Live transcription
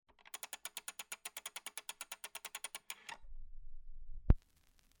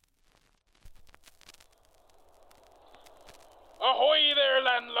Ahoy there,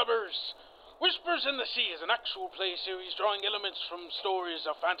 landlubbers! Whispers in the Sea is an actual play series drawing elements from stories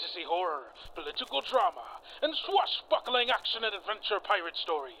of fantasy horror, political drama, and swashbuckling action and adventure pirate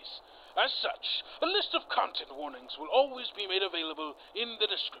stories. As such, a list of content warnings will always be made available in the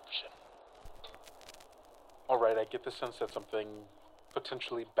description. Alright, I get the sense that something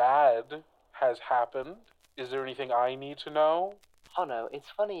potentially bad has happened. Is there anything I need to know? Oh no,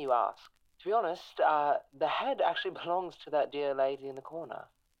 it's funny you ask. To be honest, the head actually belongs to that dear lady in the corner.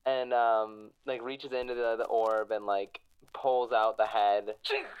 And, reaches into the orb and, pulls out the head.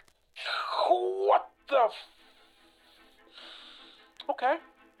 What the Okay.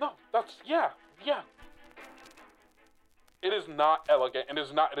 No, yeah. It is not elegant. It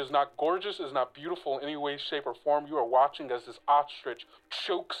is not gorgeous. It is not beautiful in any way, shape, or form. You are watching as this ostrich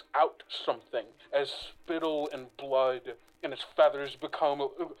chokes out something as spittle and blood and its feathers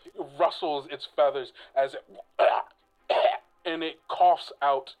rustles its feathers as it, and it coughs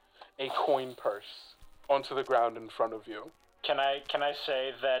out a coin purse onto the ground in front of you. Can I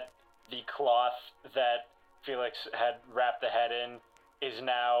say that the cloth that Felix had wrapped the head in is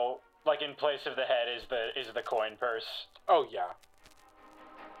now, in place of the head is the coin purse? Oh, yeah.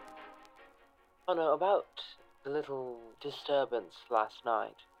 Oh no, about the little disturbance last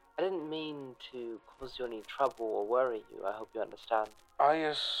night. I didn't mean to cause you any trouble or worry you, I hope you understand. I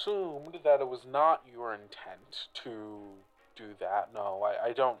assumed that it was not your intent to do that. No,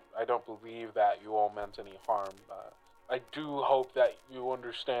 I don't believe that you all meant any harm. I do hope that you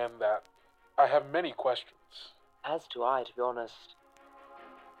understand that I have many questions. As do I, to be honest.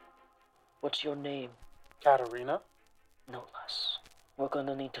 What's your name? Katarina? No less. We're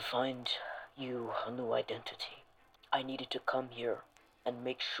gonna need to find you a new identity. I needed to come here and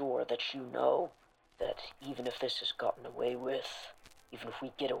make sure that you know that even if this is gotten away with, even if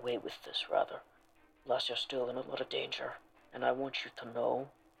we get away with this, rather, unless you're still in a lot of danger. And I want you to know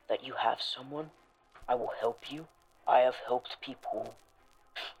that you have someone. I will help you. I have helped people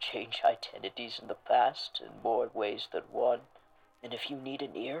change identities in the past in more ways than one. And if you need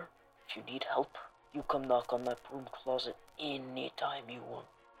an ear, if you need help, you come knock on my broom closet anytime you want.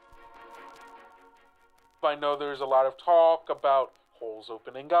 I know there's a lot of talk about holes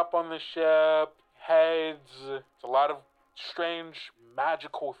opening up on the ship, heads, it's a lot of strange,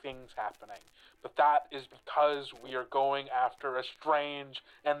 magical things happening. But that is because we are going after a strange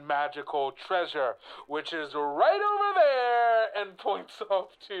and magical treasure, which is right over there, and points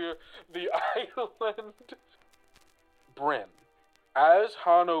up to the island. Bryn, as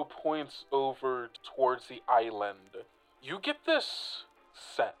Hano points over towards the island, you get this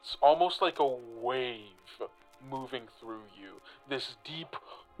sense, almost like a wave moving through you. This deep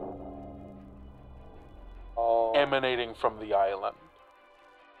emanating from the island.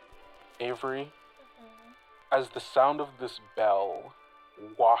 Avery, as the sound of this bell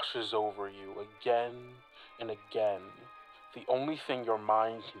washes over you again and again, the only thing your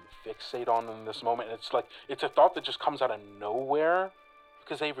mind can fixate on in this moment, it's a thought that just comes out of nowhere,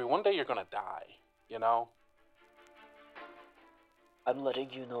 because Avery, one day you're gonna die, you know? I'm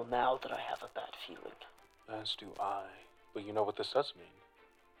letting you know now that I have a bad feeling. As do I. But you know what this does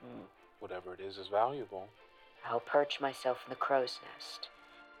mean. Whatever it is valuable. I'll perch myself in the crow's nest,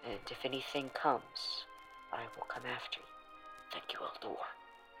 and if anything comes, I will come after you. Thank you, Eldor.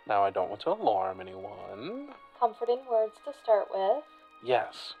 Now, I don't want to alarm anyone. Comforting words to start with.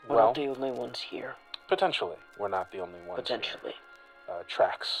 Yes, We're not the only ones here. Potentially. We're not the only ones Potentially. Here.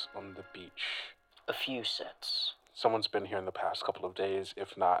 Tracks on the beach. A few sets. Someone's been here in the past couple of days,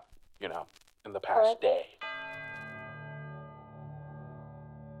 if not, in the past day.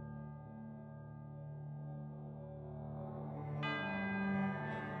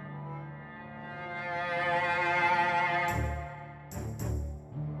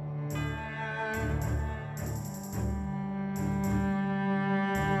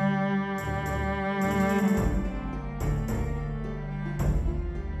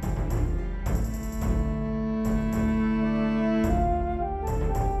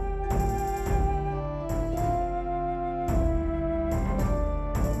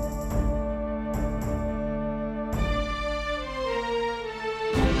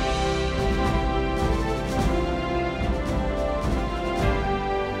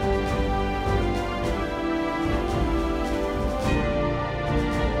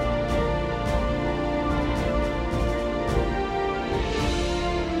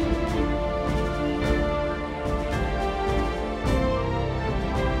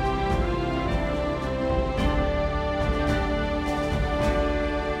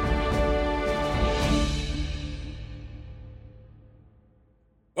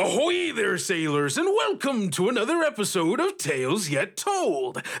 Ahoy there, sailors, and welcome to another episode of Tales Yet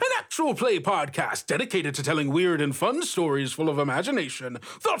Told, an actual play podcast dedicated to telling weird and fun stories full of imagination,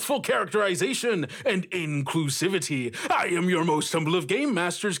 thoughtful characterization, and inclusivity. I am your most humble of game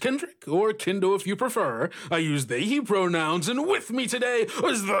masters, Kendrick, or Kendo if you prefer. I use they, he pronouns, and with me today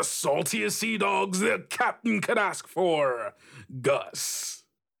is the saltiest sea dogs the captain could ask for, Gus.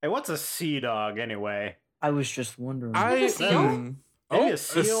 Hey, what's a sea dog anyway? I was just wondering. A seal? Maybe A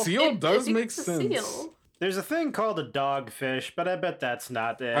seal does make It's a sense. seal. There's a thing called a dogfish, but I bet that's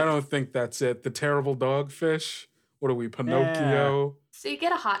not it. I don't think that's it. The terrible dogfish. What are we, Pinocchio? So you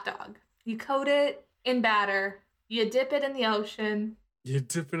get a hot dog. You coat it in batter. You dip it in the ocean. You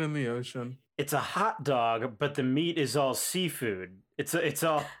dip it in the ocean. It's a hot dog, but the meat is all seafood. It's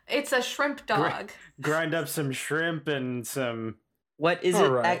all It's a shrimp dog. grind up some shrimp and some. What is All it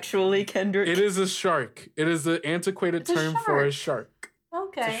right. actually, Kendrick? It is a shark. It is an antiquated It's a term for a shark. shark.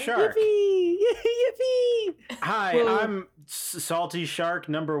 Okay. It's a shark. Yippee! Yippee! Hi, Well- I'm Salty Shark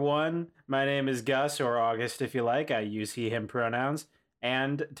 #1. My name is Gus, or August if you like. I use he, him pronouns.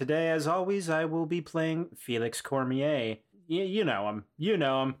 And today, as always, I will be playing Felix Cormier. You know him. You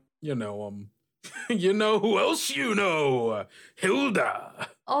know him. You know him. You know who else you know? Hilda.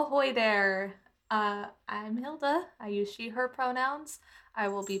 Ahoy there. I'm Hilda. I use she, her pronouns. I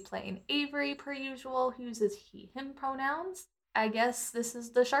will be playing Avery per usual, who uses he, him pronouns. I guess this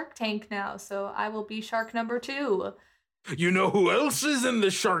is the Shark Tank now, so I will be shark number 2. You know who else is in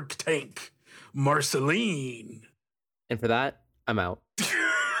the Shark Tank? Marceline. And for that, I'm out.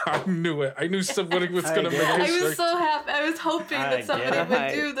 I knew it. I knew somebody was I going to get make it. a I was shark. so happy. I was hoping I that somebody get would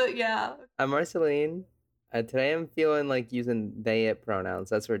it. do the, yeah. I'm Marceline. Today I'm feeling like using they, it pronouns.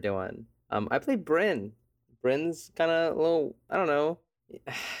 That's what we're doing. I played Bryn. Bryn's kind of a little, I don't know.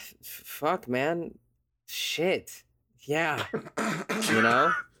 Fuck, man. Shit. Yeah. You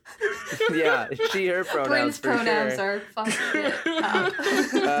know? Yeah, she, her pronouns Bryn's for pronouns sure. are fuck shit.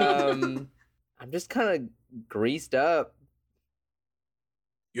 I'm just kind of greased up.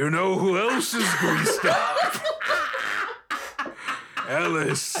 You know who else is greased up?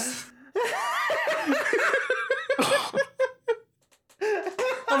 Ellis.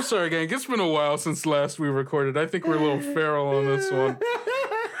 I'm sorry, gang. It's been a while since last we recorded. I think we're a little feral on this one.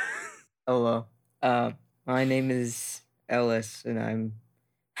 Hello. My name is Ellis, and I'm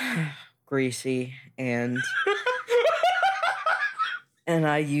greasy, and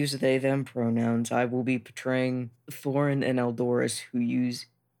I use they, them pronouns. I will be portraying Thorin and Eldoris, who use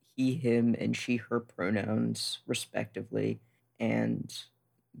he, him, and she, her pronouns, respectively, and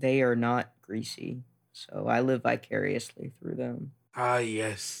they are not greasy, so I live vicariously through them. Ah,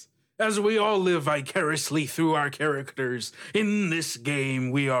 yes. As we all live vicariously through our characters in this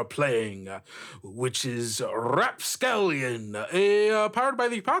game we are playing, which is Rapscallion, a Powered by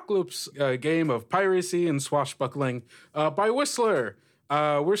the Apocalypse game of piracy and swashbuckling by Whistler.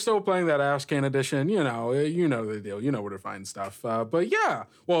 We're still playing that Ashcan edition. You know the deal. You know where to find stuff. But yeah,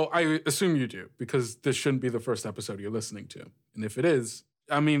 well, I assume you do, because this shouldn't be the first episode you're listening to. And if it is,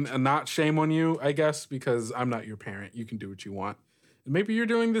 I mean, not shame on you, I guess, because I'm not your parent. You can do what you want. Maybe you're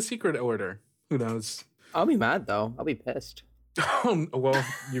doing the secret order. Who knows? I'll be mad, though. I'll be pissed. Oh, well,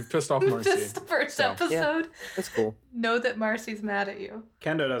 you've pissed off Marcy. This is the first So, episode. That's cool. Know that Marcy's mad at you.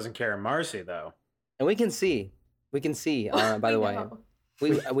 Kendo doesn't care. Marcy, though. And we can see. By the way. know.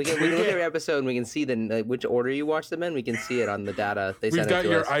 We can look at every episode and we can see which order you watch them in. We can see it on the data. They We've sent got it to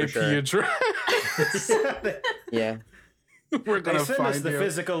your us for IP sure. address. Yeah. We're They gonna send us find the you.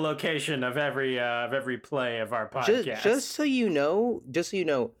 physical location of every play of our podcast. Just so you know,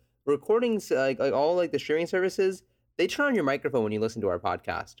 recordings like all like the streaming services, they turn on your microphone when you listen to our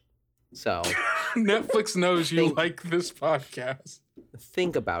podcast. So Netflix knows you Think- like this podcast.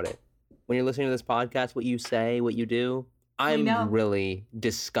 think about it. When you're listening to this podcast, what you say, what you do. know. I'm really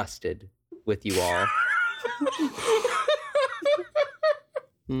disgusted with you all.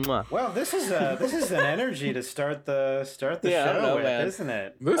 Mwah. Well, this is an energy to start the Yeah, I don't show know, with, man. isn't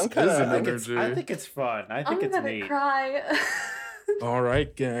it? This I'm kinda- is an I energy. I think it's fun. I think I'm it's gonna neat. cry. All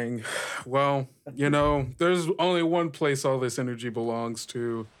right, gang. Well, there's only one place all this energy belongs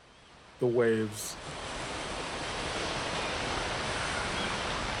to: the waves.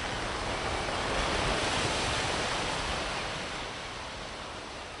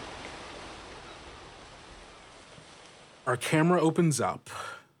 Our camera opens up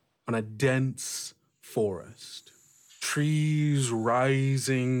on a dense forest. Trees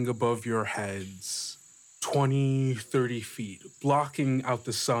rising above your heads, 20, 30 feet, blocking out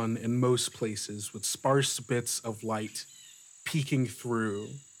the sun in most places with sparse bits of light peeking through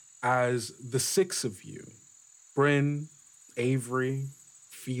as the six of you, Bryn, Avery,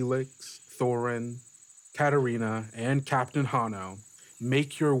 Felix, Thorin, Katarina, and Captain Hano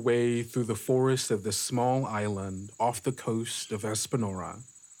make your way through the forest of this small island off the coast of Espinora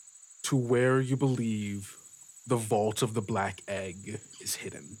to where you believe the Vault of the Black Egg is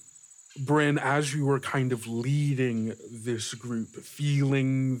hidden. Bryn, as you were kind of leading this group,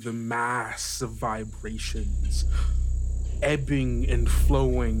 feeling the mass of vibrations ebbing and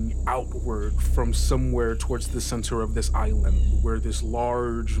flowing outward from somewhere towards the center of this island, where this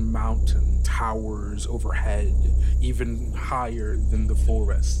large mountain towers overhead, even higher than the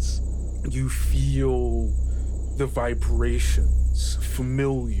forests. You feel the vibrations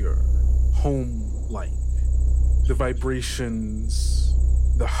familiar, home-like. The vibrations,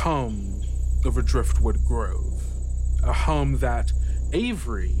 the hum of a driftwood grove. A hum that,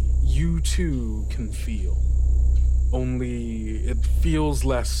 Avery, you too can feel. Only it feels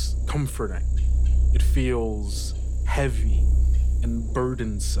less comforting. It feels heavy and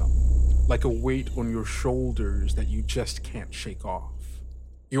burdensome, like a weight on your shoulders that you just can't shake off.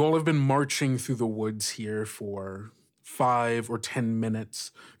 You all have been marching through the woods here for 5 or 10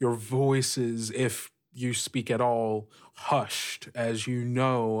 minutes. Your voices, if you speak at all, hushed, as you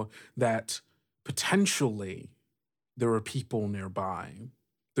know that potentially there are people nearby.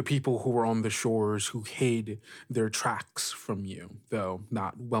 The people who were on the shores who hid their tracks from you, though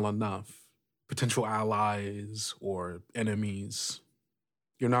not well enough. Potential allies or enemies.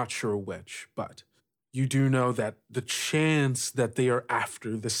 You're not sure which, but you do know that the chance that they are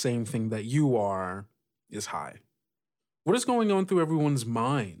after the same thing that you are is high. What is going on through everyone's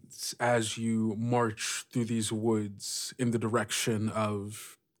minds as you march through these woods in the direction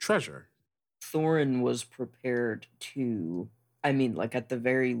of treasure? Thorin was prepared to, at the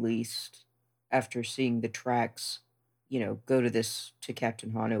very least, after seeing the tracks, go to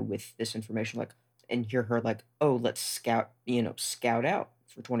Captain Hano with this information, and hear her let's scout out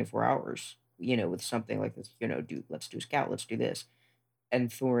for 24 hours, with something like this, let's do scout, let's do this. And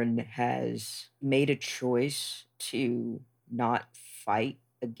Thorin has made a choice to not fight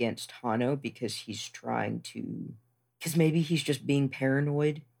against Hano because maybe he's just being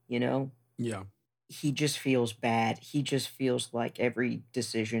paranoid, Yeah. He just feels bad. He just feels like every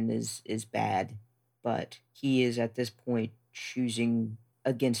decision is bad. But he is at this point choosing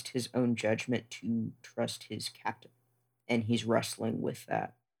against his own judgment to trust his captain. And he's wrestling with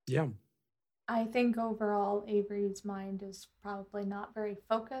that. Yeah. I think overall Avery's mind is probably not very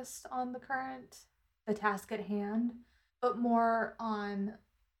focused on the task at hand, but more on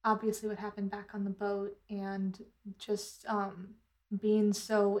obviously what happened back on the boat and just being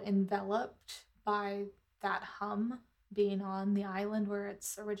so enveloped by that hum being on the island where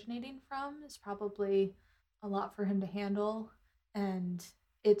it's originating from is probably a lot for him to handle. And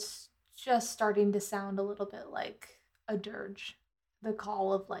it's just starting to sound a little bit like a dirge, the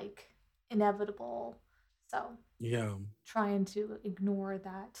call of inevitable. So yeah, trying to ignore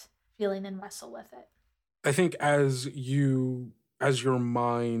that feeling and wrestle with it. I think as your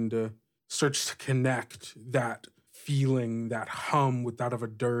mind starts to connect that feeling, that hum with that of a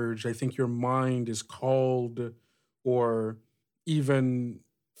dirge, I think your mind is called or even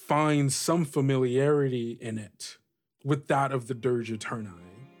finds some familiarity in it with that of the Dirge Eterni,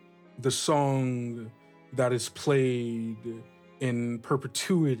 the song that is played in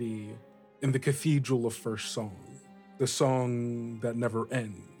perpetuity in the Cathedral of First Song, the song that never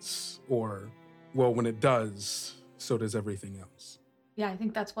ends, or, well, when it does, so does everything else. Yeah, I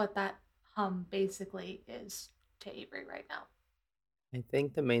think that's what that hum basically is to Avery right now. I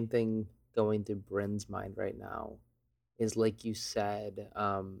think the main thing going through Bryn's mind right now is, like you said,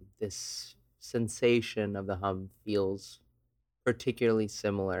 this sensation of the hum feels particularly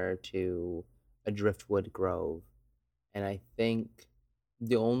similar to a driftwood grove. And I think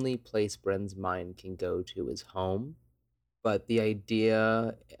the only place Bryn's mind can go to is home. But the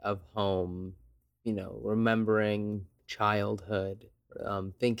idea of home, remembering childhood,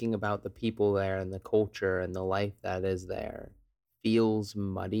 thinking about the people there and the culture and the life that is there, feels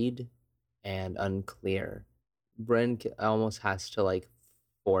muddied and unclear. Bryn almost has to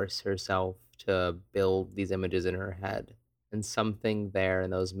force herself to build these images in her head, and something there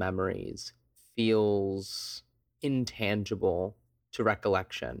in those memories feels intangible to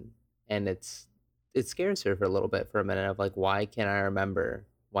recollection, and it scares her for a little bit, for a minute, of why can't I remember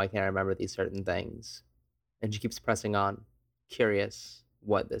these certain things? And she keeps pressing on, curious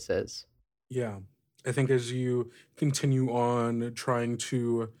what this is. Yeah, I think as you continue on trying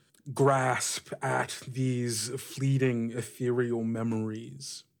to grasp at these fleeting ethereal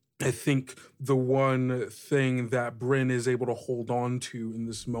memories, I think the one thing that Bryn is able to hold on to in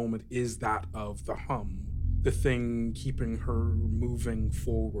this moment is that of the hum, the thing keeping her moving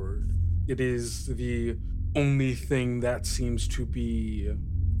forward. It is the only thing that seems to be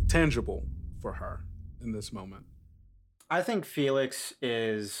tangible for her in this moment. I think Felix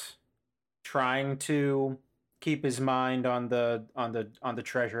is trying to keep his mind on the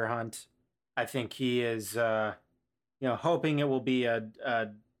treasure hunt. I think he is hoping it will be a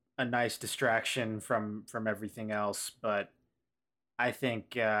nice distraction from everything else, but I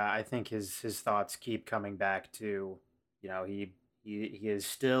think his thoughts keep coming back to, he is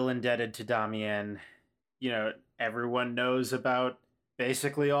still indebted to Damien. Everyone knows about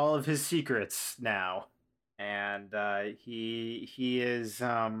basically all of his secrets now, and he is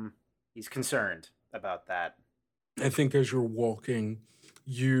he's concerned about that. I think as you're walking,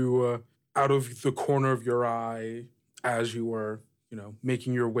 you out of the corner of your eye, as you are,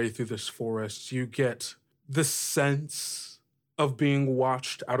 making your way through this forest, you get the sense of being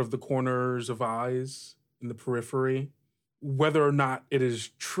watched out of the corners of eyes in the periphery. Whether or not it is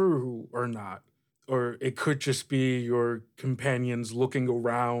true or not, or it could just be your companions looking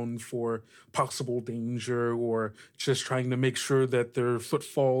around for possible danger, or just trying to make sure that their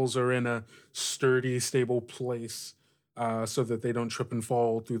footfalls are in a sturdy, stable place, so that they don't trip and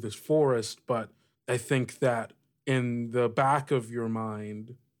fall through this forest. But I think that in the back of your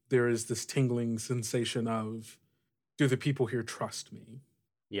mind, there is this tingling sensation of, do the people here trust me?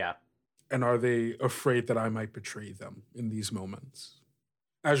 Yeah. And are they afraid that I might betray them in these moments?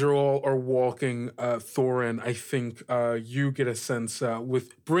 As you all are walking, Thorin, I think you get a sense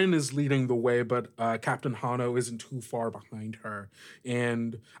with Bryn is leading the way, but Captain Hano isn't too far behind her.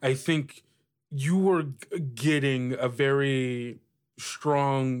 And I think you are getting a very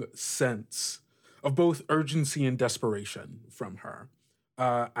strong sense of both urgency and desperation from her.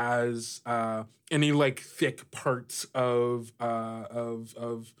 As any thick parts of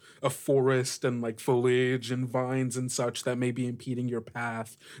a forest and foliage and vines and such that may be impeding your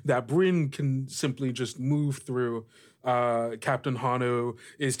path, that Bryn can simply just move through. Captain Hano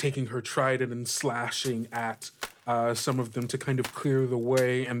is taking her trident and slashing at some of them to kind of clear the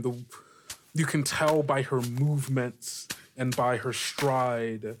way, and you can tell by her movements and by her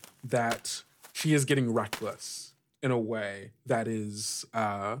stride that she is getting reckless. In a way that is,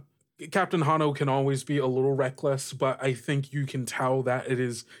 Captain Hano can always be a little reckless, but I think you can tell that it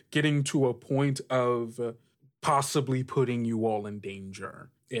is getting to a point of possibly putting you all in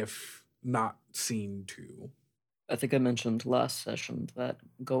danger, if not seen to. I think I mentioned last session that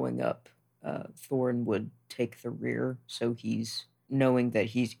going up, Thorin would take the rear, so he's knowing that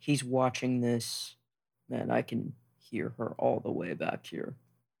he's watching this. Man, I can hear her all the way back here.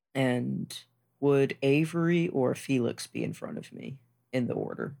 And would Avery or Felix be in front of me in the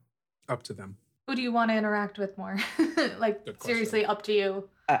order? Up to them. Who do you want to interact with more? Seriously, up to you.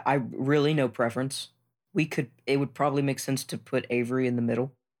 I really no preference. It would probably make sense to put Avery in the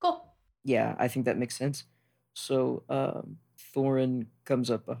middle. Cool. Yeah, I think that makes sense. So Thorin comes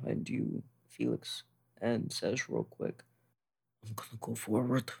up behind you, Felix, and says real quick, I'm gonna go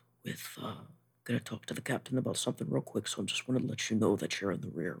forward with gonna talk to the captain about something real quick, so I just want to let you know that you're in the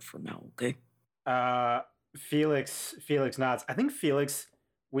rear for now, okay? Felix nods. I think Felix,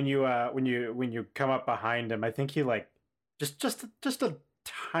 when you come up behind him, I think he just a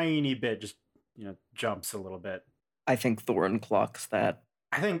tiny bit, just jumps a little bit. I think Thorin clocks that.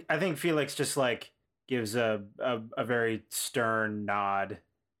 I think Felix just gives a very stern nod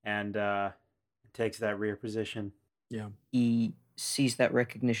and takes that rear position. Yeah. He sees that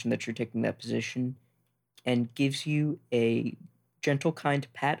recognition that you're taking that position and gives you a gentle, kind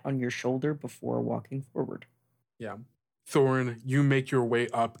pat on your shoulder before walking forward. Yeah. Thorin, you make your way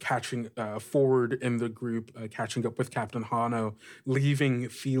up, catching forward in the group, catching up with Captain Hano, leaving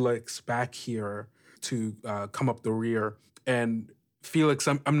Felix back here to come up the rear. And Felix,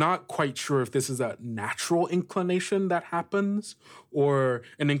 I'm not quite sure if this is a natural inclination that happens or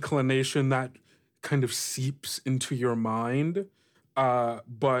an inclination that kind of seeps into your mind.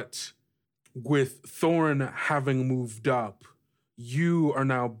 But with Thorin having moved up, you are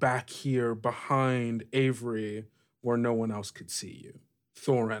now back here behind Avery where no one else could see you.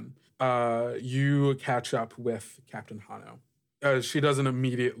 Thorin, you catch up with Captain Hano. She doesn't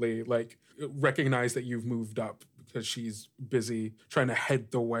immediately recognize that you've moved up because she's busy trying to head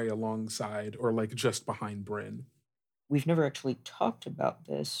the way alongside or just behind Bryn. We've never actually talked about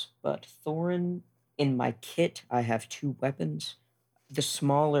this, but Thorin, in my kit, I have 2 weapons. The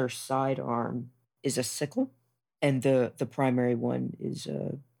smaller sidearm is a sickle, and the primary one is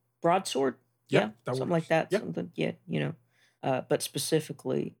a broadsword. Yeah, something like that. Yep. Something, yeah, But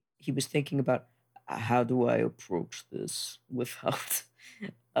specifically, he was thinking about how do I approach this without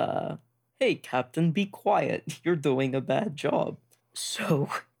hey, Captain, be quiet. You're doing a bad job. So,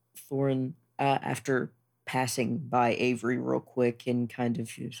 Thorin, after passing by Avery real quick and kind of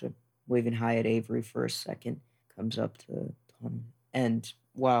just waving hi at Avery for a second, comes up to Tom, and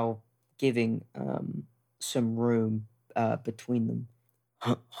while giving some room between them,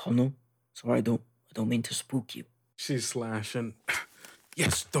 Hano, sorry, I don't mean to spook you. She's slashing.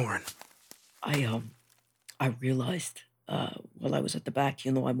 Yes, Thorin. I realized while I was at the back,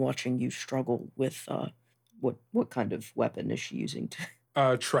 I'm watching you struggle with what kind of weapon is she using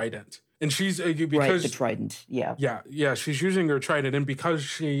to? Trident. And she's because right, the trident. Yeah. Yeah. She's using her trident, and because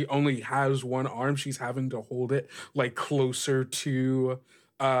she only has one arm, she's having to hold it like closer to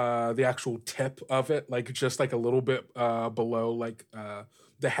the actual tip of it, like just like a little bit below like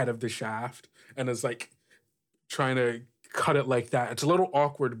the head of the shaft, and is like trying to cut it like that. It's a little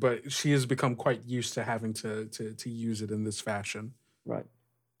awkward, but she has become quite used to having to use it in this fashion. Right.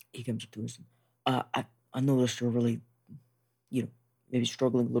 He comes up to us. I noticed you're really, maybe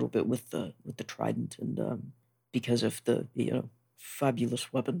struggling a little bit with the trident, and because of the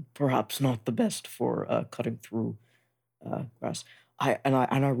fabulous weapon, perhaps not the best for cutting through grass. I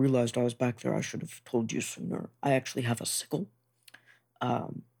realized I was back there. I should have told you sooner. I actually have a sickle,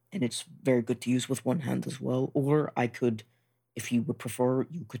 and it's very good to use with one hand as well. Or I could, if you would prefer,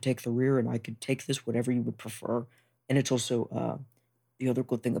 you could take the rear, and I could take this, whatever you would prefer. And it's also the other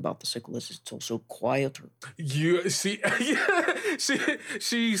good thing about the sickle is it's also quieter. You see,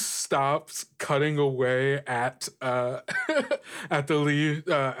 she stops cutting away at at the leaf,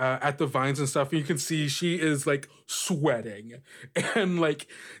 at the vines and stuff. And you can see she is like sweating and like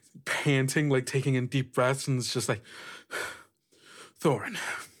panting, like taking in deep breaths, and it's just like, Thorin,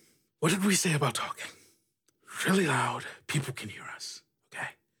 what did we say about talking? Really loud, people can hear us. Okay,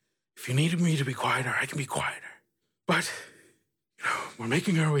 if you needed me to be quieter, I can be quieter, but. We're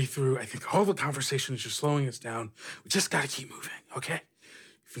making our way through. I think all the conversation is just slowing us down. We just got to keep moving, okay?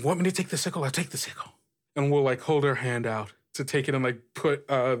 If you want me to take the sickle, I'll take the sickle. And we'll, like, hold her hand out to take it and, like, put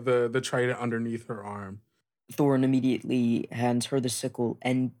the trident underneath her arm. Thorin immediately hands her the sickle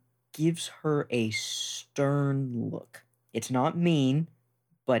and gives her a stern look. It's not mean,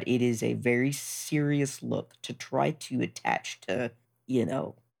 but it is a very serious look to try to attach to,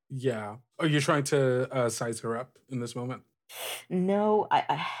 Yeah. Are you trying to size her up in this moment? No,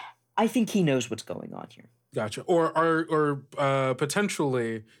 I think he knows what's going on here. Gotcha. Or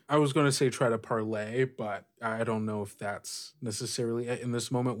potentially, I was going to say try to parlay, but I don't know if that's necessarily in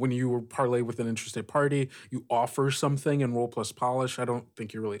this moment. When you parlay with an interested party, you offer something and roll plus polish. I don't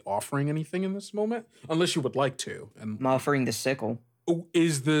think you're really offering anything in this moment, unless you would like to. And I'm offering the sickle.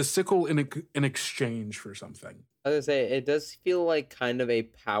 Is the sickle in exchange for something? I was gonna say, it does feel like kind of a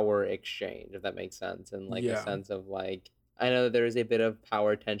power exchange, if that makes sense, and like Yeah. a sense of like, I know there is a bit of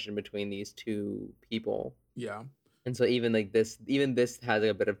power tension between these two people. Yeah. And so even this has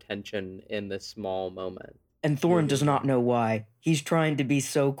a bit of tension in this small moment. And Thorin does not know why. He's trying to be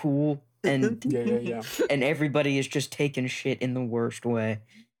so cool, and Yeah. and everybody is just taking shit in the worst way.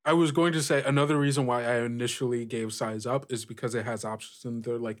 I was going to say another reason why I initially gave size up is because it has options in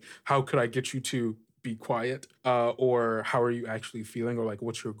there, like how could I get you to be quiet, or how are you actually feeling, or like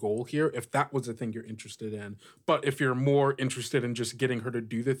what's your goal here, if that was the thing you're interested in. But if you're more interested in just getting her to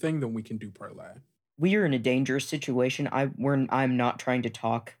do the thing, then we can do parlay. We are in a dangerous situation. I'm not trying to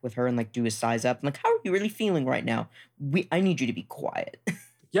talk with her and like do a size up. I'm like, how are you really feeling right now? I need you to be quiet.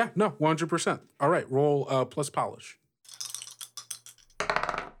 Yeah, no, 100%. All right, roll plus polish.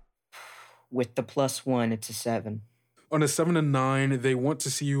 With the +1, it's a 7. On a 7 and 9, they want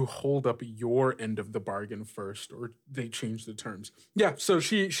to see you hold up your end of the bargain first, or they change the terms. Yeah, so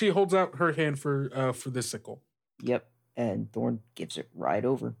she holds out her hand for the sickle. Yep, and Thorn gives it right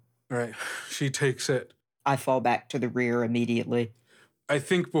over. All right, she takes it. I fall back to the rear immediately. I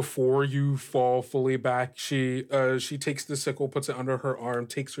think before you fall fully back, she takes the sickle, puts it under her arm,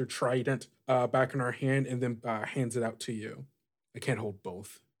 takes her trident back in her hand, and then hands it out to you. I can't hold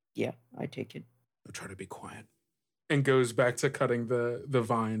both. Yeah, I take it. I'll try to be quiet. And goes back to cutting the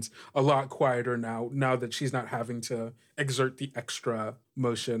vines. A lot quieter now that she's not having to exert the extra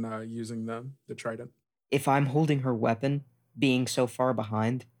motion using the trident. If I'm holding her weapon, being so far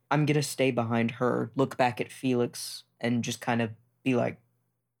behind, I'm gonna stay behind her, look back at Felix, and just kind of be like,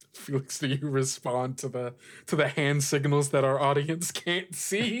 Felix, do you respond to the hand signals that our audience can't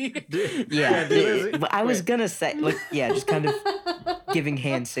see? Yeah, I was gonna say, like, yeah, just kind of giving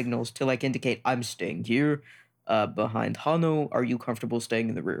hand signals to like indicate I'm staying here, behind Hano. Are you comfortable staying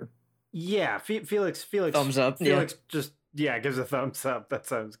in the rear? Yeah, Felix. Thumbs up. Felix just gives a thumbs up. That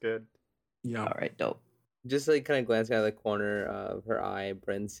sounds good. Yeah. All right, dope. Just like kind of glancing out of the corner of her eye,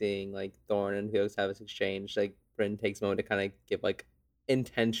 Bryn seeing like Thorn and Felix have this exchange. Like Bryn takes a moment to kind of give like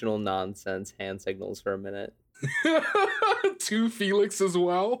intentional nonsense hand signals for a minute. To Felix as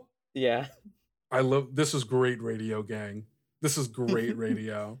well. Yeah. This is great radio, gang. This is great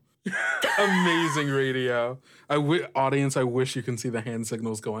radio. Amazing radio. Audience, I wish you can see the hand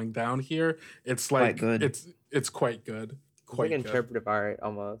signals going down here. It's like Quite good. It's quite good. It's Quite like good. interpretive art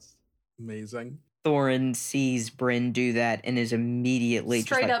almost. Amazing. Thorin sees Bryn do that and is immediately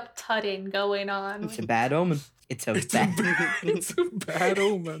Straight just like, up tutting going on. it's a bad omen. It's a It's bad it's a bad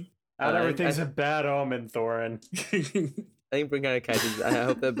omen. Not I- everything's I- a bad omen, Thorin. I think Bryn kind of catches. I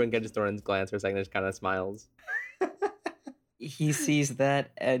hope that Bryn catches Thorn's glance for a second and just kind of smiles. He sees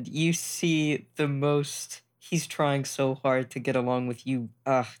that, and you see the most. He's trying so hard to get along with you,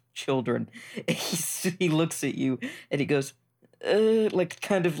 children. He looks at you and he goes, like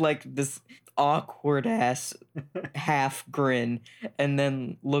kind of like this awkward ass half grin, and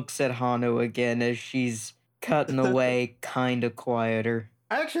then looks at Hano again as she's cutting away, kind of quieter.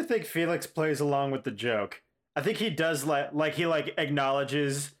 I actually think Felix plays along with the joke. I think he does like he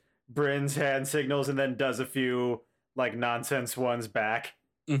acknowledges Bryn's hand signals and then does a few like nonsense ones back.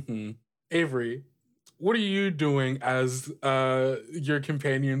 Mm-hmm. Avery, what are you doing as your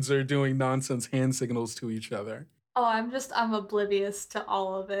companions are doing nonsense hand signals to each other? Oh, I'm oblivious to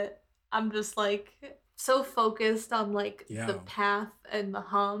all of it. I'm just like so focused on like Yeah. the path and the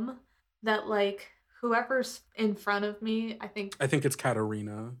hum that like whoever's in front of me, I think it's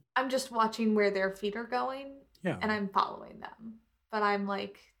Katarina. I'm just watching where their feet are going Yeah. and I'm following them. But I'm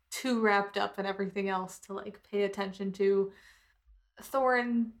like too wrapped up in everything else to like pay attention to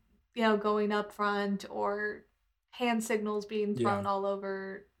Thorin, going up front or hand signals being thrown all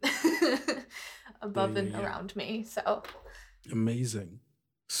over above and Yeah. around me. So Amazing.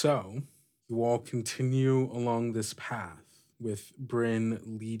 So, you all continue along this path with Bryn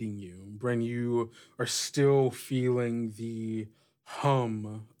leading you. Bryn, you are still feeling the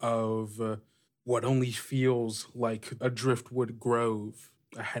hum of what only feels like a driftwood grove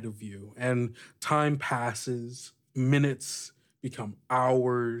ahead of you. And time passes, minutes become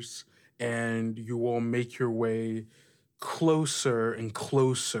hours, and you all make your way closer and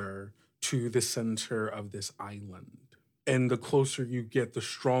closer to the center of this island. And the closer you get, the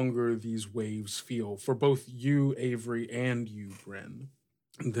stronger these waves feel for both you, Avery, and you, Bryn.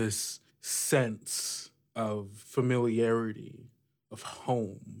 This sense of familiarity, of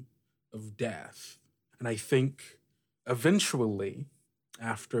home, of death. And I think eventually,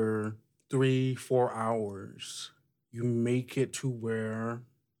 after 3-4 hours, you make it to where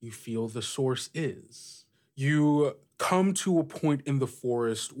you feel the source is. You come to a point in the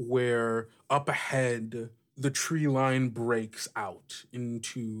forest where up ahead, the tree line breaks out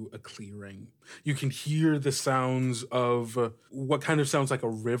into a clearing. You can hear the sounds of what kind of sounds like a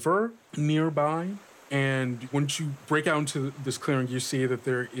river nearby. And once you break out into this clearing, you see that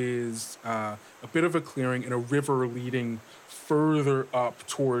there is a bit of a clearing and a river leading further up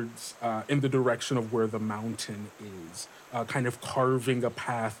towards, in the direction of where the mountain is, kind of carving a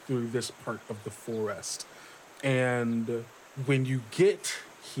path through this part of the forest. And when you get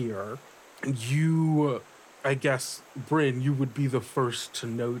here, I guess, Bryn, you would be the first to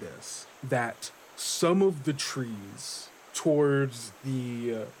notice that some of the trees towards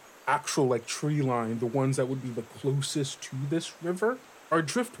the actual like tree line, the ones that would be the closest to this river, are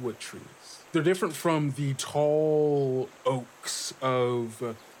driftwood trees. They're different from the tall oaks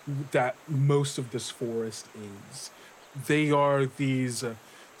of that most of this forest is. They are these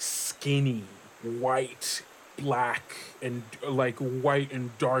skinny, white, black, and like white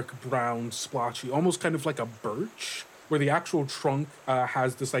and dark brown splotchy, almost kind of like a birch, where the actual trunk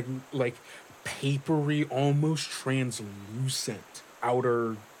has this like papery, almost translucent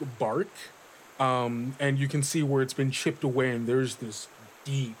outer bark, and you can see where it's been chipped away, and there's this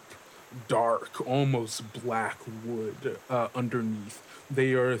deep, dark, almost black wood underneath.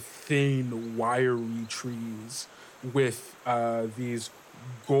 They are thin, wiry trees with these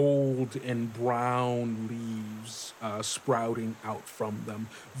gold and brown leaves sprouting out from them,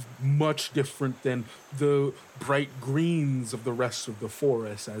 much different than the bright greens of the rest of the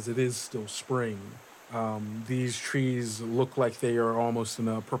forest, as it is still spring. These trees look like they are almost in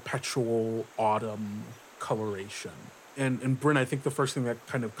a perpetual autumn coloration. And Bryn, I think the first thing that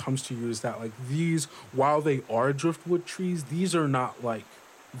kind of comes to you is that like these, while they are driftwood trees, these are not like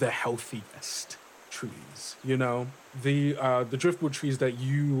the healthiest trees, you know? The driftwood trees that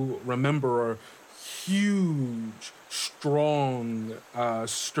you remember are huge, strong,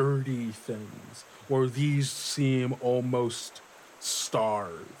 sturdy things, where these seem almost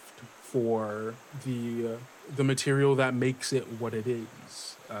starved for the material that makes it what it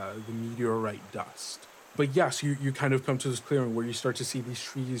is, the meteorite dust. But yes, you kind of come to this clearing where you start to see these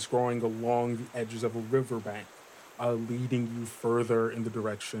trees growing along the edges of a riverbank, leading you further in the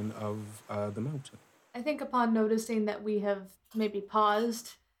direction of the mountain. I think upon noticing that we have maybe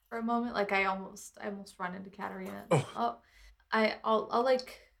paused for a moment, like I almost run into Katarina. Oh. I'll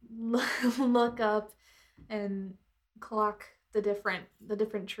like look up and clock the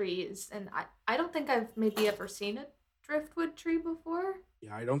different trees, and I don't think I've maybe ever seen a driftwood tree before.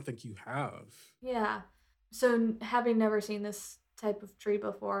 Yeah, I don't think you have. Yeah. So having never seen this type of tree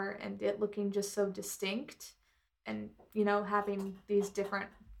before and it looking just so distinct and, having these different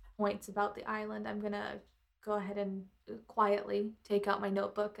points about the island, I'm going to go ahead and quietly take out my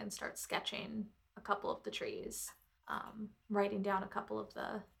notebook and start sketching a couple of the trees, writing down a couple of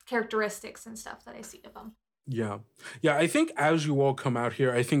the characteristics and stuff that I see of them. Yeah. I think as you all come out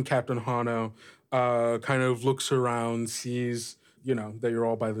here, I think Captain Hano kind of looks around, sees, that you're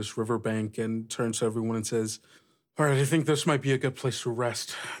all by this riverbank, and turns to everyone and says, all right, I think this might be a good place to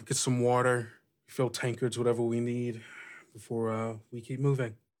rest, get some water, fill tankards, whatever we need before we keep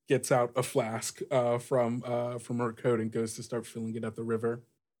moving. Gets out a flask from her coat and goes to start filling it at the river.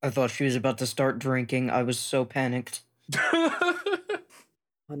 I thought she was about to start drinking. I was so panicked.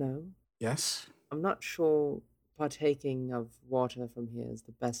 Hano? Yes? I'm not sure partaking of water from here is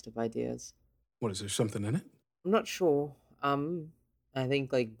the best of ideas. What, is there something in it? I'm not sure. I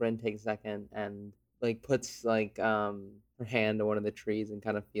think like Bryn takes a second and like puts like her hand on one of the trees and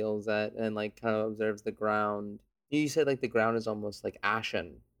kind of feels it and like kind of observes the ground. You said like the ground is almost like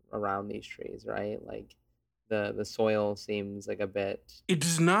ashen around these trees, right? Like the soil seems like a bit. It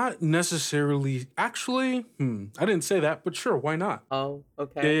does not necessarily. Actually, I didn't say that, but sure, why not? Oh,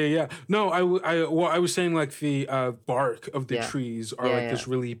 okay. Yeah. No, I was saying like the bark of the trees are this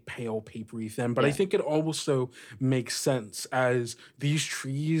really pale, papery thin. But I think it also makes sense as these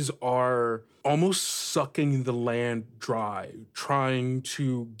trees are almost sucking the land dry, trying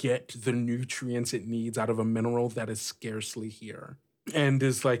to get the nutrients it needs out of a mineral that is scarcely here, and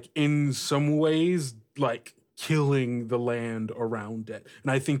is like in some ways like killing the land around it.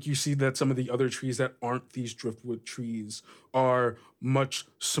 And I think you see that some of the other trees that aren't these driftwood trees are much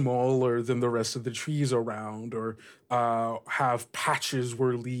smaller than the rest of the trees around, or have patches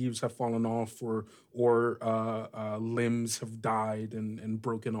where leaves have fallen off, or limbs have died and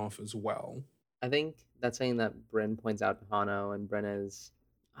broken off as well. I think that's something that Bryn points out to Hano, and Bryn is,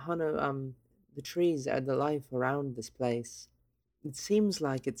 Hano, the trees are the life around this place. It seems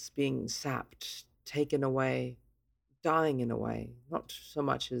like it's being sapped, taken away, dying in a way. Not so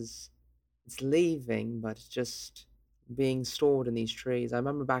much as it's leaving, but just being stored in these trees. I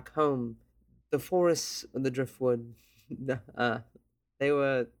remember back home, the forests of the driftwood, they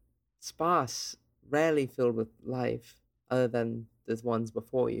were sparse, rarely filled with life, other than the ones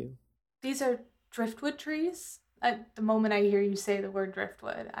before you. These are driftwood trees? At the moment I hear you say the word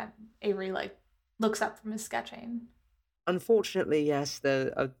driftwood, Avery looks up from his sketching. Unfortunately, yes,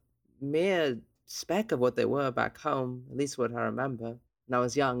 they're a mere speck of what they were back home, at least what I remember. When I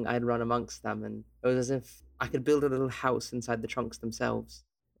was young, I'd run amongst them, and it was as if I could build a little house inside the trunks themselves.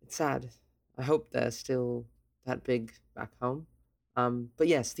 It's sad. I hope they're still that big back home. But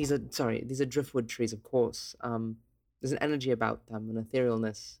yes, these are driftwood trees, of course. There's an energy about them, an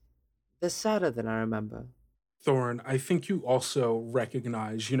etherealness. They're sadder than I remember. Thorn, I think you also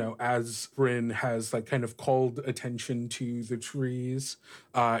recognize, as Bryn has kind of called attention to the trees,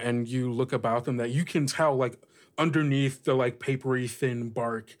 and you look about them, that you can tell underneath the papery thin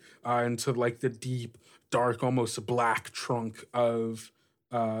bark into the deep, dark, almost black trunk of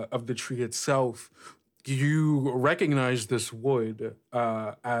the tree itself. You recognize this wood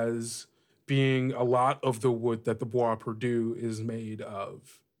as being a lot of the wood that the Bois Perdu is made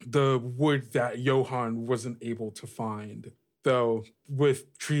of. The wood that Johann wasn't able to find. Though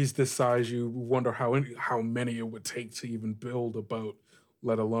with trees this size, you wonder how many it would take to even build a boat,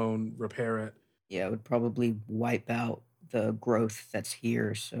 let alone repair it. Yeah, it would probably wipe out the growth that's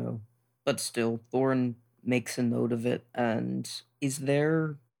here, so... But still, Thorin makes a note of it, and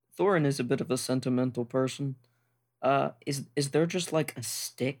Thorin is a bit of a sentimental person. Is there just a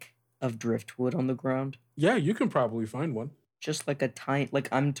stick of driftwood on the ground? Yeah, you can probably find one. Just a tiny,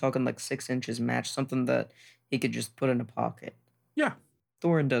 I'm talking 6 inches match, something that he could just put in a pocket. Yeah.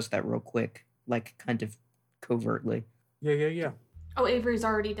 Thorin does that real quick, kind of covertly. Yeah. Oh, Avery's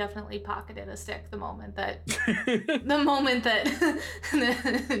already definitely pocketed a stick the moment that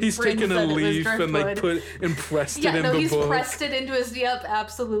he's taken a leaf and pressed it in the book. Yeah, no, he's pressed it into his, yep,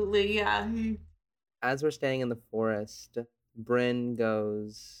 absolutely, yeah. As we're staying in the forest, Bryn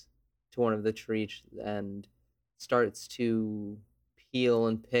goes, to one of the trees and starts to peel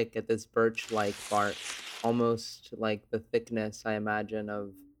and pick at this birch-like bark, almost like the thickness, I imagine,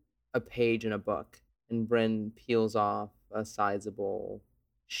 of a page in a book. And Bryn peels off a sizable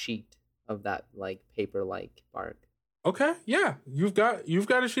sheet of that like paper-like bark. Okay, yeah, you've got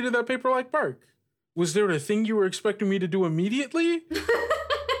a sheet of that paper-like bark. Was there a thing you were expecting me to do immediately?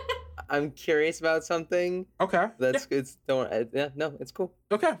 I'm curious about something. Okay, It's cool.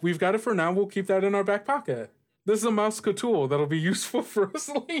 Okay, we've got it for now. We'll keep that in our back pocket. This is a Mouska tool that'll be useful for us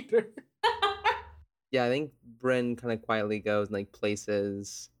later. Yeah, I think Bryn kind of quietly goes and like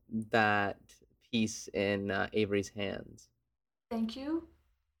places that piece in Avery's hands. Thank you,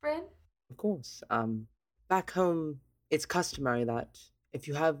 Bryn. Of course. Back home, it's customary that if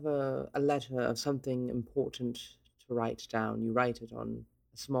you have a letter of something important to write down, you write it on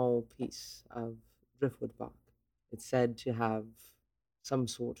a small piece of driftwood bark. It's said to have some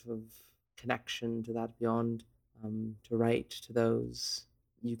sort of connection to that beyond, to write to those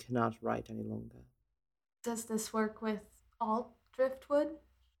you cannot write any longer. Does this work with all driftwood?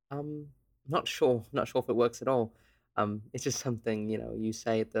 Not sure if it works at all. It's just something, you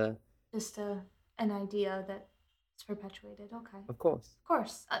say at the... Just an idea that it's perpetuated, okay. Of course. Of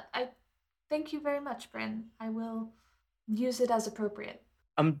course. I thank you very much, Bryn. I will use it as appropriate.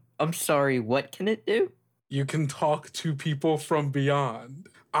 I'm sorry, what can it do? You can talk to people from beyond.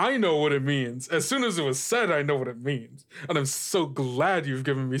 I know what it means. As soon as it was said, I know what it means. And I'm so glad you've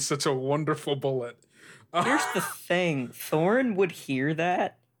given me such a wonderful bullet. Here's the thing. Thorn would hear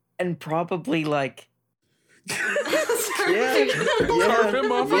that and probably like... Carve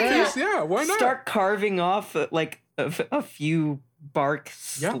him off a piece. Yeah, why not? Start carving off like a few bark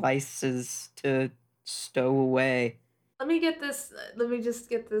slices to stow away. Let me just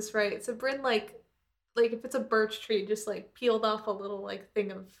get this right. So Bryn, like if it's a birch tree, just like peeled off a little like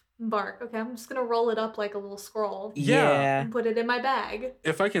thing of bark. Okay, I'm just gonna roll it up like a little scroll. Yeah. And put it in my bag.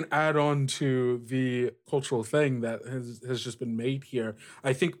 If I can add on to the cultural thing that has just been made here,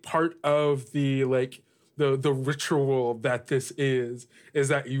 I think part of the the ritual that this is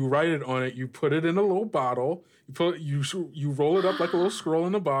that you write it on it, you put it in a little bottle, you roll it up like a little scroll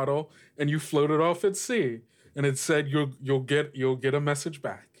in a bottle, and you float it off at sea. And it said you'll get a message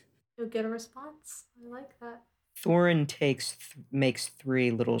back. You'll get a response. I like that. Thorin makes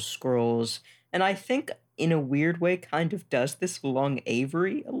 3 little scrolls, and I think in a weird way kind of does this along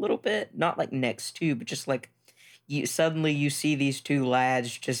Avery a little bit. Not like next to, but just like you see these 2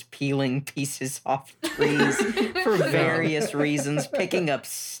 lads just peeling pieces off trees for various reasons, picking up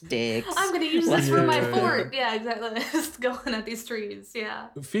sticks. I'm going to use this for my fort. Yeah, exactly. Just going at these trees, yeah.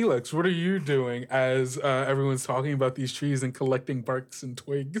 Felix, what are you doing as everyone's talking about these trees and collecting barks and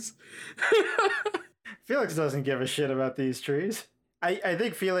twigs? Felix doesn't give a shit about these trees. I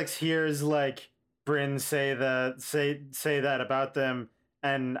think Felix hears like Bryn say that about them,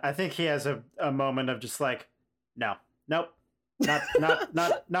 and I think he has a moment of just like, nope,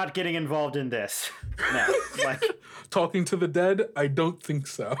 not getting involved in this. No, like talking to the dead. I don't think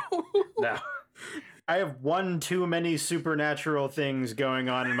so. No, I have one too many supernatural things going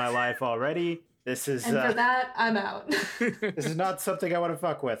on in my life already. This is, and for that, I'm out. This is not something I want to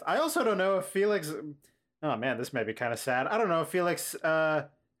fuck with. I also don't know if Felix. Oh man, this may be kind of sad. I don't know if Felix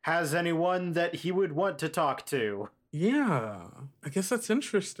has anyone that he would want to talk to. Yeah, I guess that's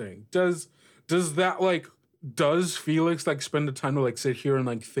interesting. Does that like? Does Felix like spend the time to like sit here and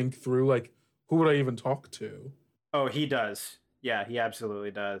like think through like who would I even talk to? Oh, he does. Yeah, he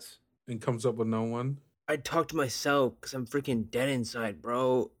absolutely does. And comes up with no one? I'd talk to myself because I'm freaking dead inside,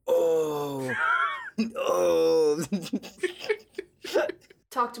 bro. Oh. Oh.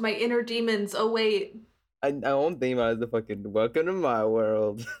 Talk to my inner demons. Oh, wait. I won't think about it as the fucking welcome to my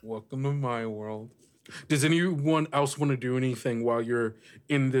world. Welcome to my world. Does anyone else want to do anything while you're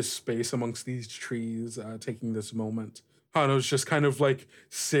in this space amongst these trees, taking this moment? Hano's just kind of like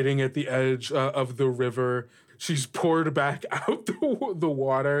sitting at the edge of the river. She's poured back out the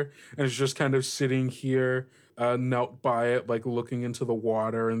water and is just kind of sitting here, knelt by it, like looking into the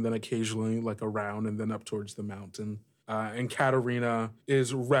water and then occasionally like around and then up towards the mountain. And Katerina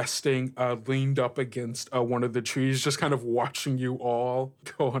is resting, leaned up against one of the trees, just kind of watching you all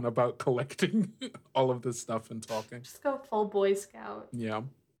going about collecting all of this stuff and talking. Just go full Boy Scout. Yeah.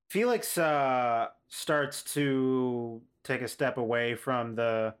 Felix starts to take a step away from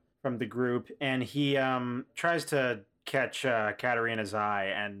the group, and he tries to catch Katerina's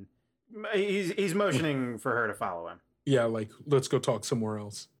eye, and he's motioning for her to follow him. Yeah, like, let's go talk somewhere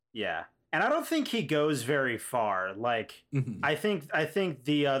else. Yeah. And I don't think he goes very far. Like, I think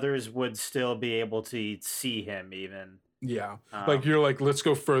the others would still be able to see him even. Yeah. Like you're like, let's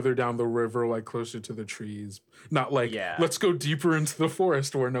go further down the river, like closer to the trees. Not like, let's go deeper into the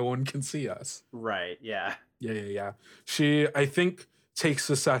forest where no one can see us. Right, yeah. Yeah. She, I think, takes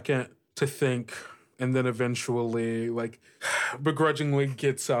a second to think and then eventually, like, begrudgingly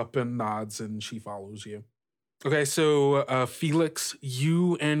gets up and nods and she follows you. Okay, so Felix,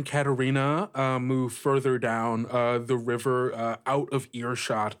 you and Katerina move further down the river out of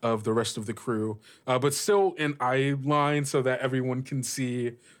earshot of the rest of the crew, but still in eye line so that everyone can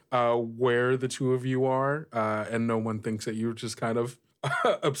see where the two of you are, and no one thinks that you're just kind of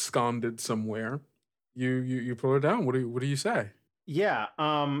absconded somewhere. You pull her down. What do you say? Yeah.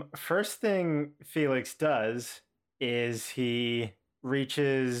 First thing Felix does is he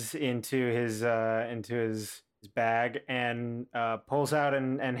reaches into his bag and pulls out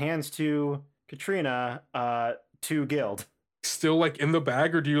and hands to Katrina 2 guild. Still like in the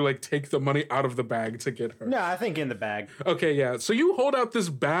bag, or do you like take the money out of the bag to get her? No, I think in the bag. Okay, yeah. So you hold out this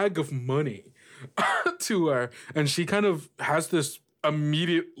bag of money to her, and she kind of has this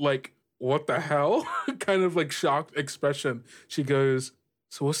immediate like, what the hell? kind of like shocked expression. She goes,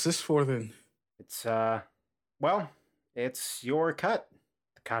 so what's this for then? It's well, it's your cut.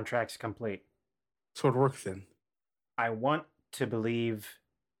 The contract's complete. So it works then. I want to believe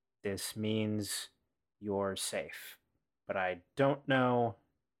this means you're safe, but I don't know.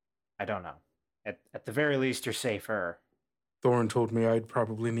 I don't know. At the very least, you're safer. Thorin told me I'd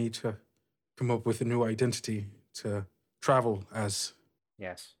probably need to come up with a new identity to travel as.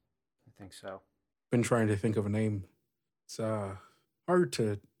 Yes, I think so. Been trying to think of a name. It's hard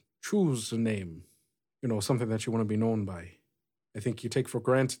to choose a name. You know, something that you want to be known by. I think you take for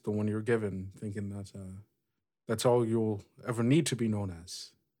granted the one you're given, thinking that that's all you'll ever need to be known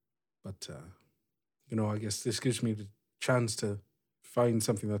as. But, you know, I guess this gives me the chance to find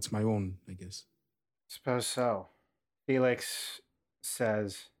something that's my own, I guess. Suppose so. Felix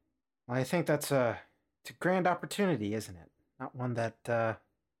says, well, I think it's a grand opportunity, isn't it? Not one that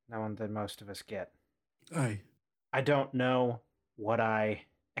most of us get. Aye. I don't know what I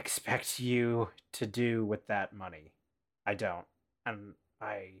expect you to do with that money. I don't. And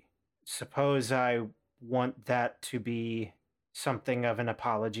I suppose I want that to be something of an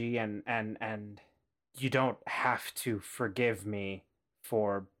apology, and you don't have to forgive me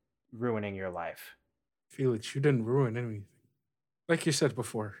for ruining your life. Felix, you didn't ruin anything. Like you said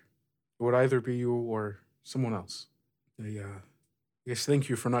before, it would either be you or someone else. I guess thank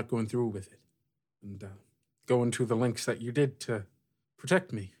you for not going through with it. And going to the lengths that you did to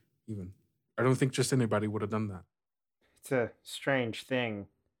protect me, even. I don't think just anybody would have done that. It's a strange thing.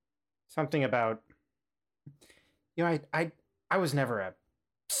 Something about... You know, I was never a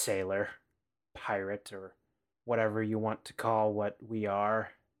sailor, pirate, or whatever you want to call what we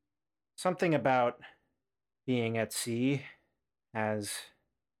are. Something about being at sea has...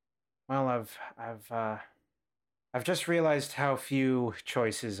 Well, I've just realized how few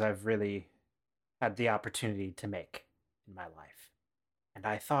choices I've really had the opportunity to make in my life. And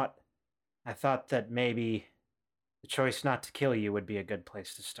I thought that maybe the choice not to kill you would be a good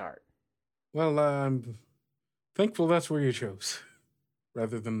place to start. Well, I'm thankful that's where you chose,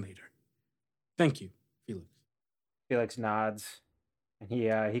 rather than later. Thank you, Felix. Felix nods, and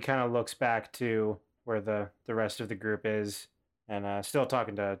he kind of looks back to where the rest of the group is, and still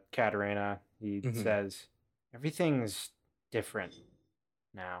talking to Katerina, he says, everything's different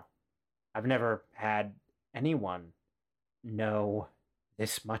now. I've never had anyone know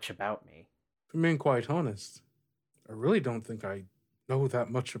this much about me. For being quite honest, I really don't think I know that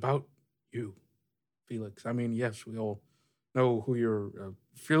much about you, Felix. I mean, yes, we all know who you're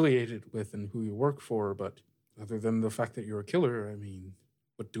affiliated with and who you work for, but other than the fact that you're a killer, I mean,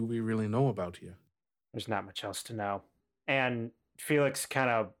 what do we really know about you? There's not much else to know. And Felix kind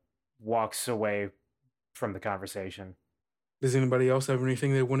of walks away from the conversation. Does anybody else have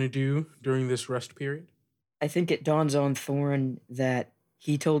anything they want to do during this rest period? I think it dawns on Thorin that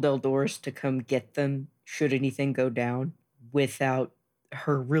he told Eldoris to come get them should anything go down without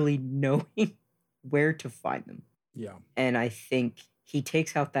her really knowing where to find them. Yeah. And I think he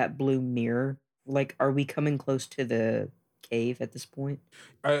takes out that blue mirror. Like, are we coming close to the cave at this point?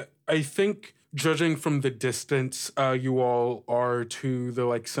 I think, judging from the distance, you all are to the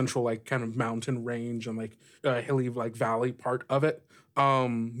like central like kind of mountain range and like hilly like valley part of it.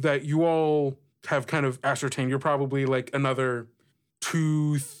 That you all have kind of ascertained you're probably like another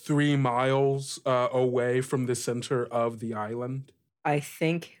 2-3 miles away from the center of the island. I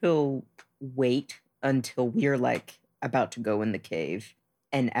think he'll wait until we're like about to go in the cave,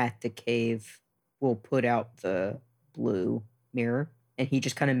 and at the cave we'll put out the blue mirror, and he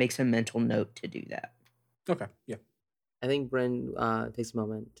just kind of makes a mental note to do that. Okay, yeah. I think Bryn takes a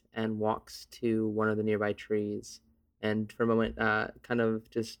moment and walks to one of the nearby trees, and for a moment, kind of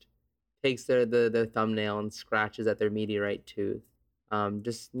just takes their thumbnail and scratches at their meteorite tooth.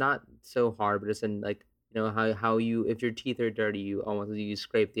 Just not so hard, but just in like how you, if your teeth are dirty, you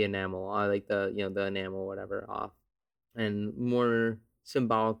scrape the enamel, like the enamel whatever off, and more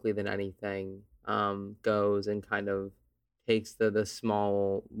symbolically than anything, goes and kind of takes the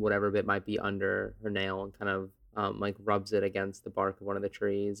small whatever bit might be under her nail and kind of like rubs it against the bark of one of the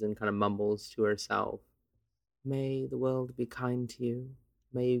trees and kind of mumbles to herself, "May the world be kind to you.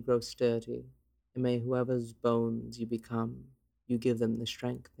 May you grow sturdy, and may whoever's bones you become, you give them the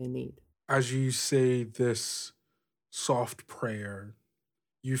strength they need." As you say this soft prayer,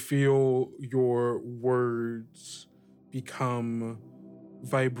 you feel your words become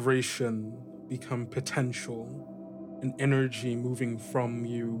vibration, become potential, an energy moving from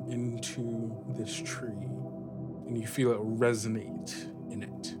you into this tree. And you feel it resonate in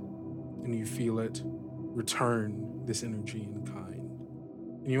it. And you feel it return this energy in kind.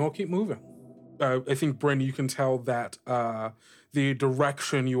 And you all keep moving. I think, Bryn, you can tell that the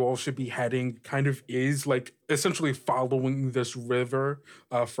direction you all should be heading kind of is like essentially following this river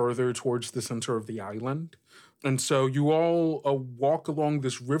further towards the center of the island. And so you all walk along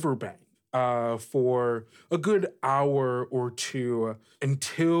this riverbank for a good hour or two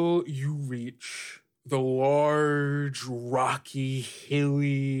until you reach the large, rocky,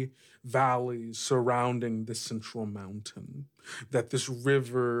 hilly valleys surrounding the central mountain that this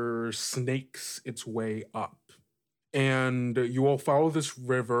river snakes its way up. And you all follow this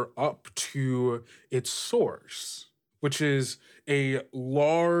river up to its source, which is a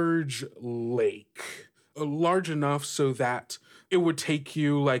large lake, large enough so that it would take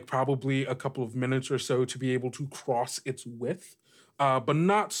you like probably a couple of minutes or so to be able to cross its width. But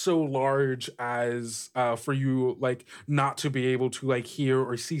not so large as for you like not to be able to like hear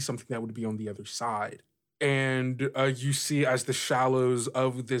or see something that would be on the other side. And you see as the shallows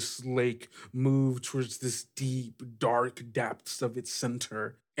of this lake move towards this deep, dark depths of its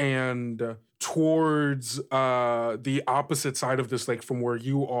center, and towards the opposite side of this lake from where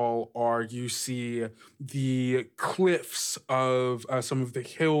you all are, you see the cliffs of some of the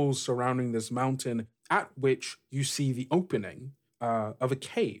hills surrounding this mountain, at which you see the opening of a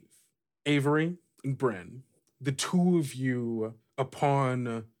cave. Avery and Bryn, the two of you,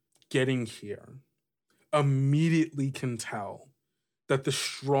 upon getting here, immediately can tell that the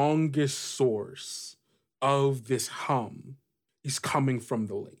strongest source of this hum is coming from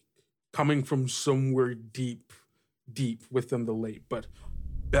the lake, coming from somewhere deep, deep within the lake, but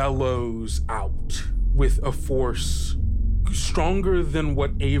bellows out with a force stronger than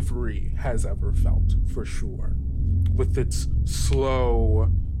what Avery has ever felt, for sure, with its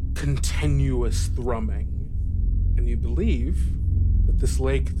slow, continuous thrumming. And you believe that this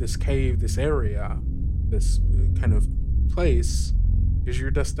lake, this cave, this area, this kind of place is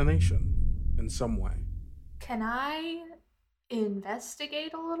your destination in some way. Can I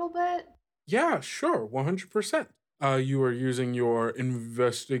investigate a little bit? Yeah, sure, 100%. You are using your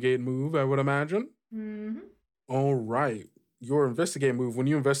investigate move, I would imagine. Mm-hmm. All right. Your investigate move, when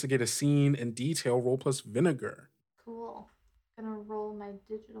you investigate a scene in detail, roll plus vinegar. Cool. Gonna roll my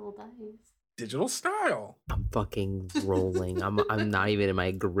digital dice. Digital style. I'm fucking rolling. I'm not even in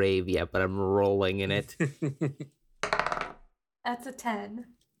my grave yet, but I'm rolling in it. That's a 10.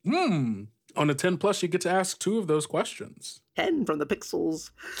 On a 10 plus, you get to ask 2 of those questions. 10 from the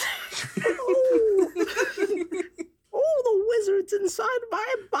pixels. Oh, the wizards inside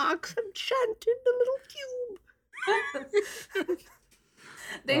my box have chanted a little cube.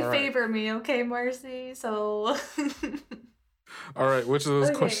 They favor me, okay, Marcy? So... All right, which of those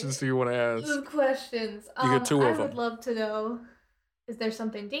questions do you want to ask? Those questions. You get 2 of them. I would love to know, is there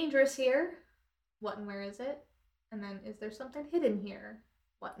something dangerous here? What and where is it? And then, is there something hidden here?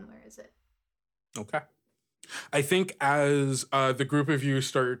 What and where is it? Okay. I think as the group of you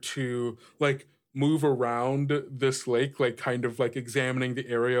start to, like, move around this lake, like, kind of, like, examining the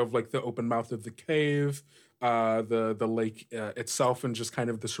area of, like, the open mouth of the cave, the lake itself, and just kind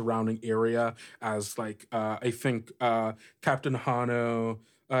of the surrounding area, as like I think Captain Hano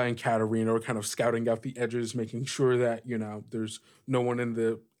and Katarina are kind of scouting out the edges, making sure that there's no one in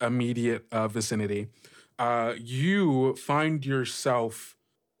the immediate vicinity. You find yourself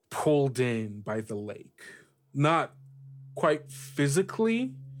pulled in by the lake, not quite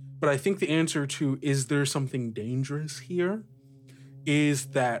physically, but I think the answer to is there something dangerous here is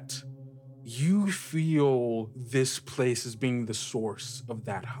that you feel this place as being the source of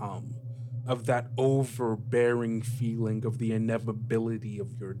that hum, of that overbearing feeling of the inevitability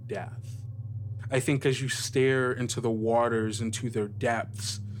of your death. I think as you stare into the waters, into their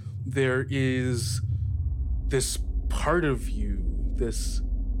depths, there is this part of you, this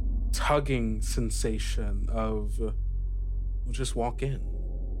tugging sensation of, well, just walk in.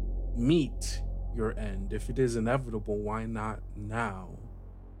 Meet your end. If it is inevitable, why not now?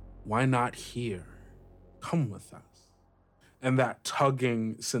 Why not here? Come with us. And that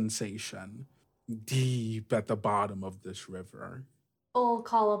tugging sensation deep at the bottom of this river. Full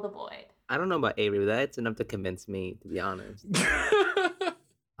call of the void. I don't know about Avery, but that's enough to convince me, to be honest.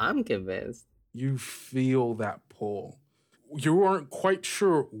 I'm convinced. You feel that pull. You aren't quite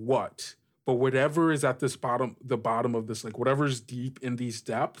sure what, but whatever is at the bottom of this, like whatever's deep in these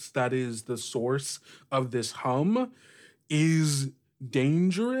depths, that is the source of this hum, is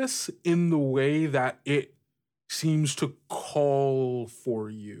dangerous in the way that it seems to call for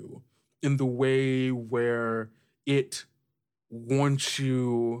you, in the way where it wants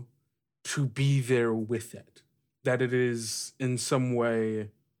you to be there with it, that it is in some way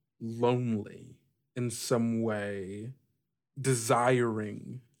lonely, in some way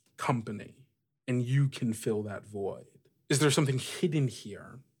desiring company, and you can fill that void. Is there something hidden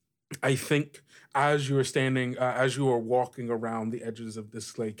here? I think as you are standing, as you are walking around the edges of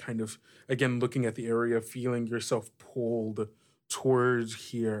this lake, kind of, again, looking at the area, feeling yourself pulled towards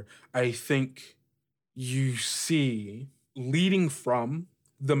here, I think you see, leading from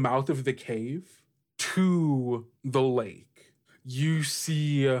the mouth of the cave to the lake, you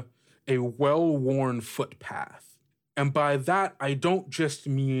see a well-worn footpath. And by that, I don't just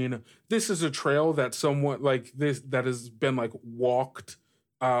mean this is a trail that somewhat like this, that has been like walked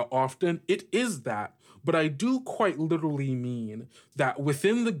often. It is that, but I do quite literally mean that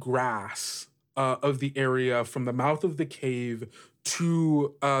within the grass of the area, from the mouth of the cave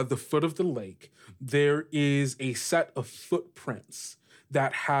to the foot of the lake, there is a set of footprints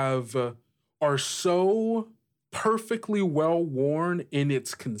that are so perfectly well worn in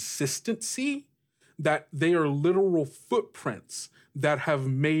its consistency that they are literal footprints that have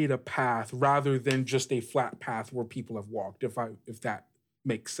made a path rather than just a flat path where people have walked, if that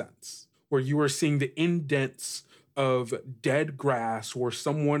makes sense. Where you are seeing the indents of dead grass where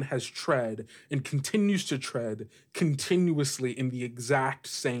someone has tread and continues to tread continuously in the exact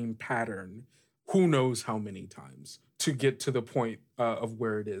same pattern, who knows how many times, to get to the point of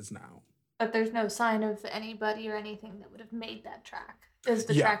where it is now. But there's no sign of anybody or anything that would have made that track. Is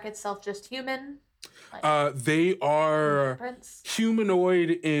the track itself just human? They are humanoid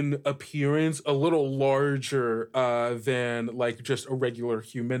in appearance, a little larger than like just a regular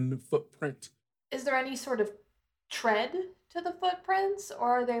human footprint. Is there any sort of tread to the footprints, or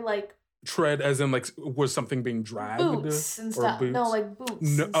are they like tread as in like was something being dragged? Boots and stuff. Boots? No, like boots.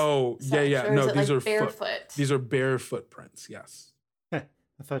 No, oh, yeah. No, these like are barefoot. These are bare footprints. Yes. I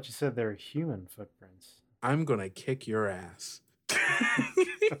thought you said they were human footprints. I'm gonna kick your ass. I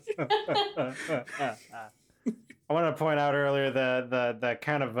want to point out earlier the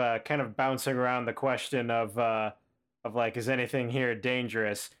kind of bouncing around the question of like, is anything here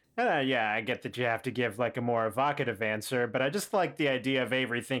dangerous? Yeah, I get that you have to give like a more evocative answer, but I just like the idea of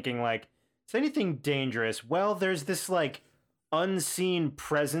Avery thinking like, is anything dangerous? Well, there's this like unseen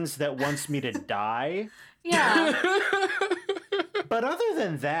presence that wants me to die. Yeah. But other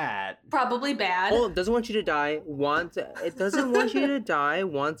than that, probably bad. Oh, it doesn't want you to die. It doesn't want you to die.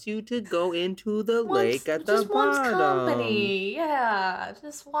 Wants you to go into the lake at the bottom. Just wants company. Yeah,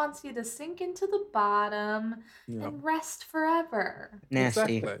 just wants you to sink into the bottom and rest forever.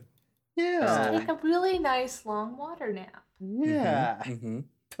 Nasty. Exactly. Yeah. Just take a really nice long water nap. Yeah. Mm-hmm.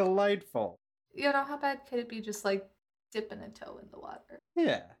 Delightful. You know, how bad could it be just like dipping a toe in the water?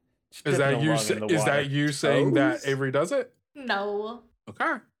 Yeah. Is that you saying that Avery does it? No.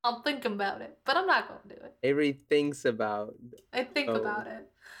 Okay. I'll think about it, but I'm not going to do it. Avery thinks about. I think about it.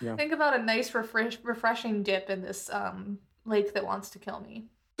 Yeah. Think about a nice, refreshing dip in this lake that wants to kill me.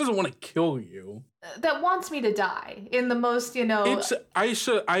 Doesn't want to kill you. That wants me to die in the most,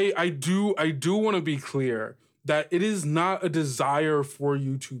 I do want to be clear that it is not a desire for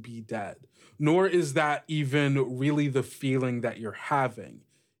you to be dead, nor is that even really the feeling that you're having.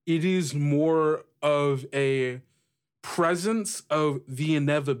 It is more of a presence of the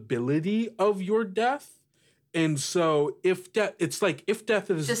inevitability of your death. And so if death is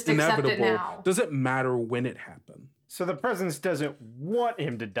just inevitable, does it matter when it happened? So the presence doesn't want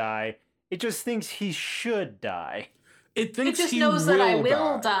him to die. It just thinks he should die. It thinks it just knows that I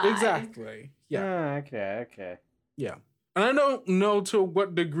will die. Exactly. Yeah. Okay. Yeah. And I don't know to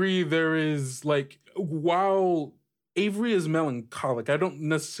what degree there is, like, while Avery is melancholic, I don't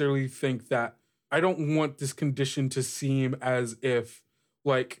necessarily think that, I don't want this condition to seem as if,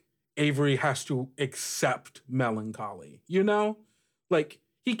 like, Avery has to accept melancholy, you know? Like,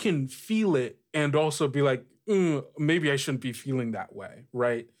 he can feel it and also be like, maybe I shouldn't be feeling that way,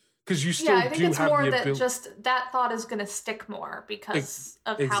 right? Because you still I think it's have more the that ability. just that thought is going to stick more because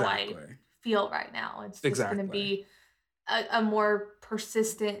of how I feel right now. It's just going to be a more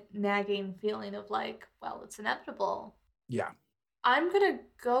persistent, nagging feeling of like, well, it's inevitable. Yeah. I'm going to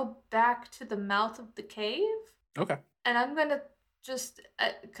go back to the mouth of the cave. Okay. And I'm going to just,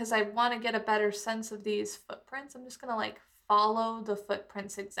 because I want to get a better sense of these footprints, I'm just going to like follow the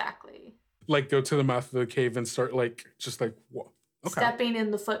footprints exactly. Like go to the mouth of the cave and start like, just like, whoa. Okay. Stepping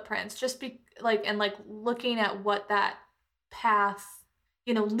in the footprints, just looking at what that path,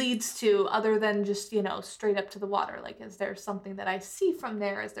 leads to, other than just, straight up to the water. Like, is there something that I see from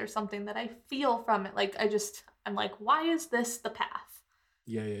there? Is there something that I feel from it? Like, I'm like, why is this the path?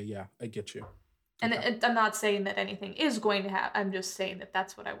 Yeah. I get you. And I'm not saying that anything is going to happen. I'm just saying that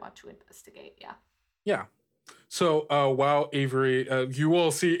that's what I want to investigate. Yeah. Yeah. So while Avery, you all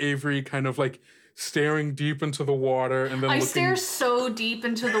see Avery kind of like staring deep into the water, and then I stare so deep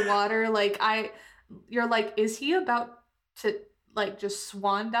into the water, you're like, is he about to like just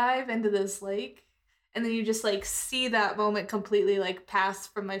swan dive into this lake? And then you just like see that moment completely like pass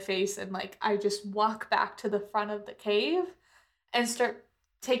from my face, and like I just walk back to the front of the cave and start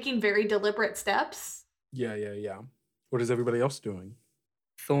taking very deliberate steps. Yeah. What is everybody else doing?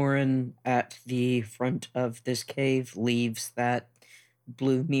 Thorin, at the front of this cave, leaves that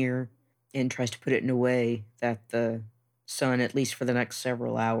blue mirror and tries to put it in a way that the sun, at least for the next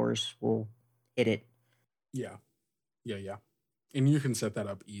several hours, will hit it. Yeah. And you can set that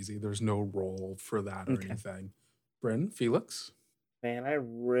up easy. There's no roll for that or anything. Bryn, Felix? Man, I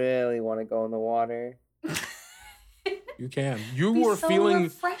really want to go in the water. You can. You were feeling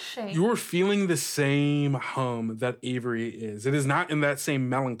refreshing. You were feeling the same hum that Avery is. It is not in that same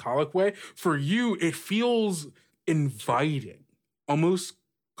melancholic way. For you, it feels inviting, almost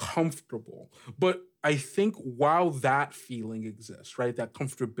comfortable. But I think while that feeling exists, right? That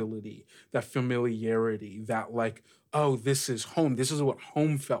comfortability, that familiarity, that like, oh, this is home. This is what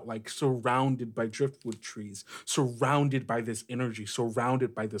home felt like, surrounded by driftwood trees, surrounded by this energy,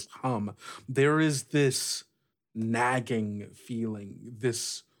 surrounded by this hum. There is this nagging feeling,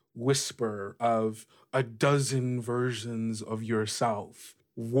 this whisper of a dozen versions of yourself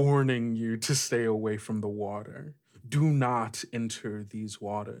warning you to stay away from the water. Do not enter these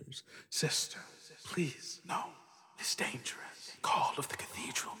waters. Sister, please, no, it's dangerous. Call of the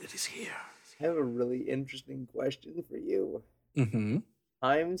cathedral, it is here. I have a really interesting question for you. Mm-hmm.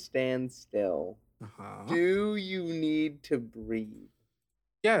 Time stands still. Uh-huh. Do you need to breathe?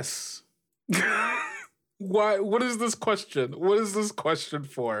 Yes. Why? What is this question? What is this question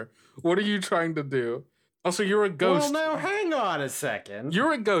for? What are you trying to do? Also, you're a ghost. Well, now hang on a second.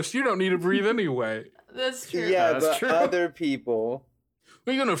 You're a ghost. You don't need to breathe anyway. That's true. Yeah, That's but true. Other people.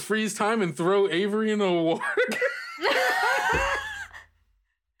 Are you gonna freeze time and throw Avery in the water?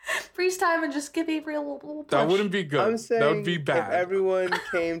 Freeze time and just give Avery a little push. That wouldn't be good. I'm saying that would be bad. if everyone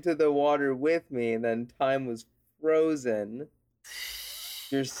came to the water with me and then time was frozen,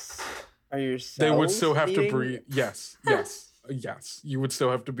 are your cells They would still have beating? to breathe. Yes. You would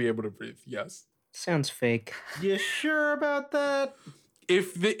still have to be able to breathe. Yes. Sounds fake. You sure about that?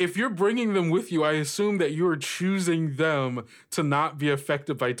 If you're bringing them with you, I assume that you are choosing them to not be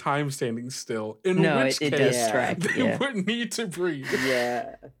affected by time standing still. In which it case, does track. they Yeah. wouldn't need to breathe.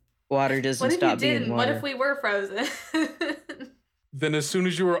 Yeah. Water doesn't What if stop you being didn't? water. What if we were frozen? Then as soon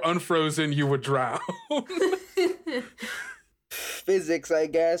as you were unfrozen, you would drown. Physics, I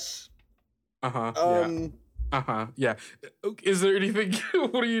guess. Yeah. Is there anything?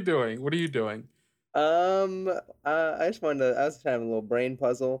 What are you doing? I just wanted to. I was having a little brain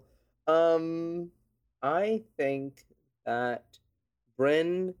puzzle. I think that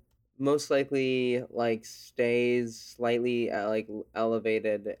Bryn most likely like stays slightly like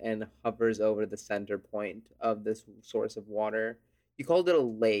elevated and hovers over the center point of this source of water. You called it a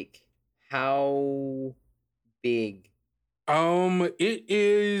lake. How big? It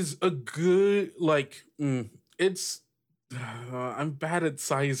is a good it's. I'm bad at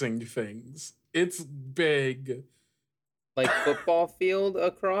sizing things. It's big. Like football field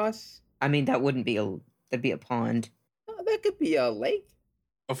across? I mean, that'd be a pond. That could be a lake.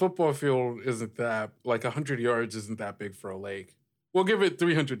 A football field isn't that, 100 yards isn't that big for a lake. We'll give it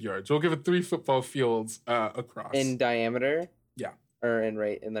 300 yards. We'll give it 3 football fields across. In diameter? Yeah. Or in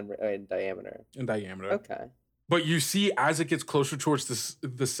diameter? In diameter. Okay. But you see, as it gets closer towards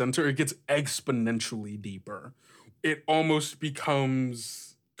the center, it gets exponentially deeper. It almost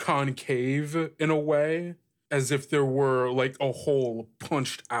becomes concave in a way. as if there were like a hole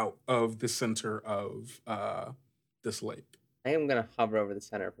punched out of the center of this lake. I am gonna hover over the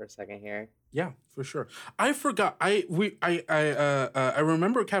center for a second here. Yeah, for sure. I forgot. I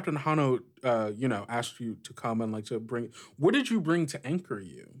remember Captain Hano, asked you to come and like to bring. What did you bring to anchor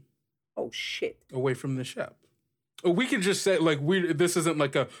you? Oh shit! Away from the ship. We could just say like this isn't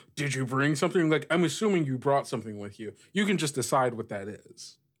like a. Did you bring something? Like I'm assuming you brought something with you. You can just decide what that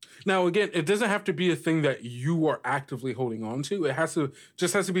is. Now, again, it doesn't have to be a thing that you are actively holding on to. It has to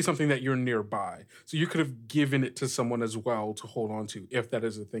be something that you're nearby. So you could have given it to someone as well to hold on to if that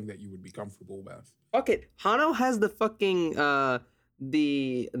is a thing that you would be comfortable with. Fuck it. Hano has the fucking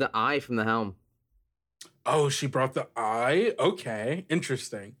the eye from the helm. Oh, she brought the eye? Okay,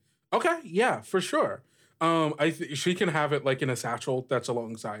 interesting. Okay, yeah, for sure. She can have it like in a satchel that's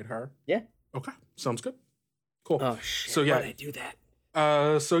alongside her. Yeah. Okay, sounds good. Cool. Oh shit. So yeah, why did I do that?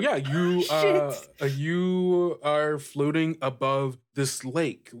 You are floating above this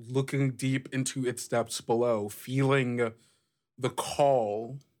lake, looking deep into its depths below, feeling the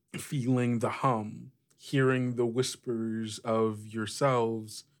call, feeling the hum, hearing the whispers of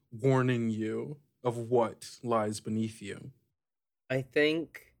yourselves warning you of what lies beneath you. I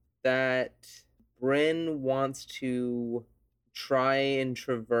think that Bryn wants to try and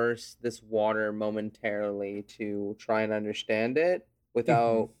traverse this water momentarily to try and understand it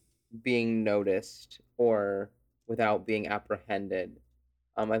without being noticed or without being apprehended.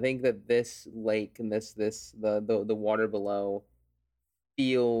 I think that this lake and the water below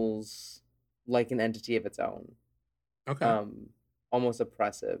feels like an entity of its own. Okay. Almost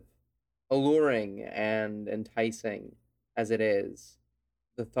oppressive, alluring and enticing as it is.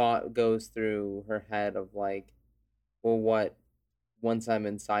 The thought goes through her head of like, well, what? Once I'm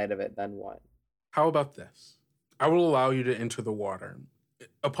inside of it, then what? How about this? I will allow you to enter the water.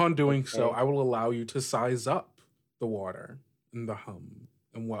 Upon doing so, I will allow you to size up the water and the hum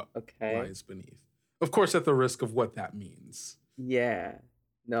and what lies beneath. Of course, at the risk of what that means. Yeah.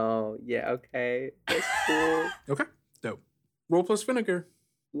 No. Yeah. Okay. That's cool. Okay. Dope. Roll plus vinegar.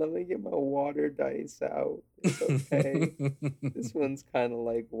 Let me get my water dice out. It's okay. This one's kind of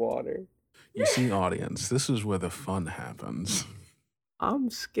like water. You see, audience, this is where the fun happens.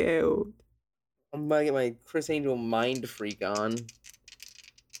 I'm scared. I'm about to get my Chris Angel Mind Freak on.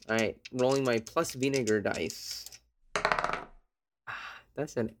 Alright, rolling my plus vinegar dice.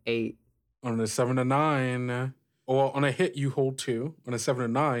 That's an 8. On a 7 to 9, well, on a hit, you hold 2. On a 7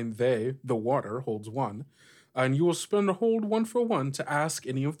 to 9, the water, holds 1. And you will spend a hold 1 for 1 to ask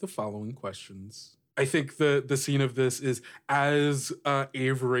any of the following questions. I think the scene of this is as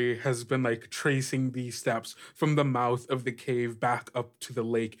Avery has been like tracing these steps from the mouth of the cave back up to the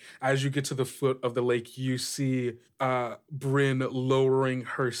lake. As you get to the foot of the lake, you see Bryn lowering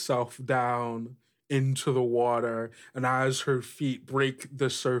herself down into the water. And as her feet break the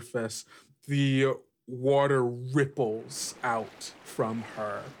surface, the water ripples out from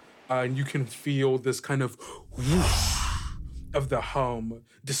her. And you can feel this kind of whoosh of the hum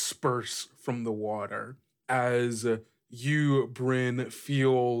disperse from the water as you, Bryn,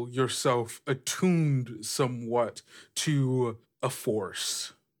 feel yourself attuned somewhat to a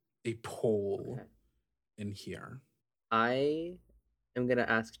force, a pull in here. I am going to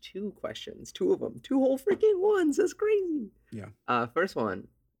ask 2 questions. 2 of them. 2 whole freaking ones. That's crazy. Yeah. First one.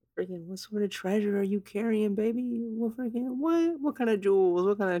 Freaking, what sort of treasure are you carrying, baby? What kind of jewels?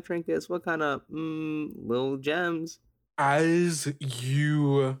 What kind of trinkets? What kind of little gems? As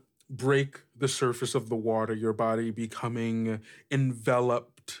you break the surface of the water, your body becoming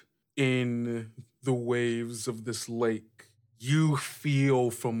enveloped in the waves of this lake, you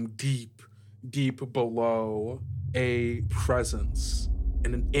feel from deep, deep below a presence,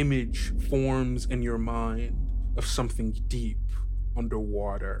 and an image forms in your mind of something deep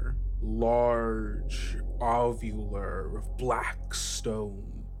underwater, large, ovular, of black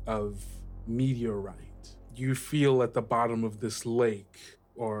stone, of meteorite. You feel at the bottom of this lake,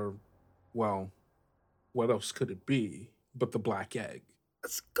 or, well, what else could it be but the black egg?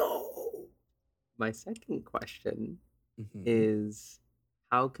 Let's go. My second question is,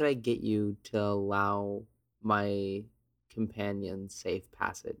 how could I get you to allow my companion safe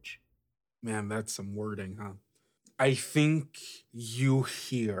passage? Man, that's some wording, huh? I think you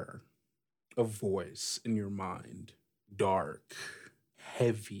hear a voice in your mind, dark,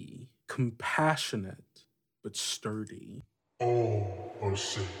 heavy, compassionate, but sturdy. All are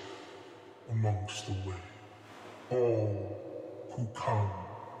safe amongst the way. All who come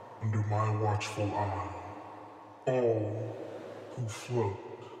under my watchful eye. All who float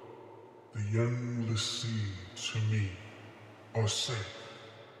the endless sea to me are safe.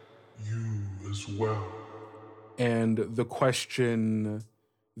 You as well. And the question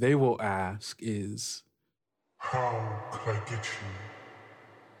they will ask is, how could I get you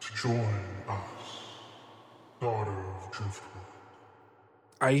to join us, daughter of Driftwood?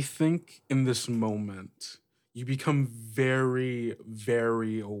 I think in this moment, you become very,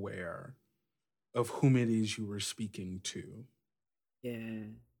 very aware of whom it is you were speaking to. Yeah.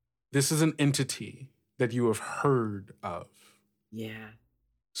 This is an entity that you have heard of. Yeah.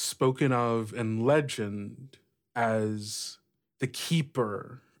 Spoken of in legend as the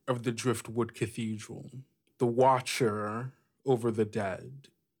keeper of the Driftwood Cathedral, the watcher over the dead,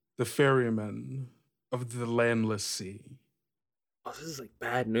 the ferryman of the landless sea. Oh, this is like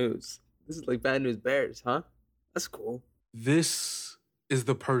bad news. This is like bad news bears, huh? That's cool. This is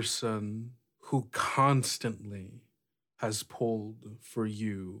the person who constantly has pulled for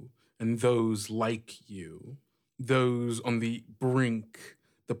you and those like you, those on the brink,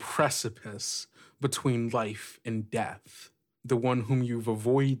 the precipice between life and death, the one whom you've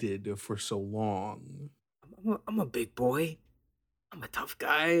avoided for so long. I'm a big boy. I'm a tough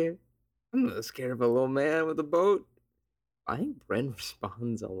guy. I'm not scared of a little man with a boat. I think Bryn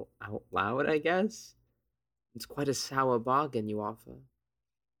responds out loud, I guess. It's quite a sour bargain you offer.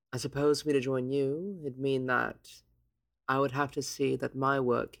 I suppose for me to join you, it'd mean that I would have to see that my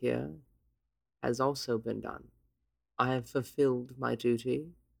work here has also been done. I have fulfilled my duty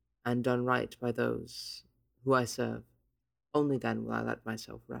and done right by those who I serve. Only then will I let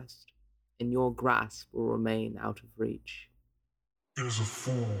myself rest, and your grasp will remain out of reach. It is a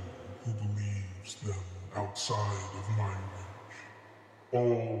fool who believes them outside of my reach.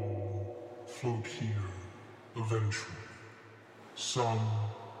 All float here eventually. Some,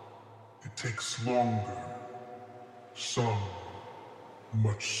 it takes longer. Some,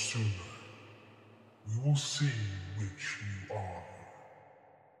 much sooner. We will see which you are.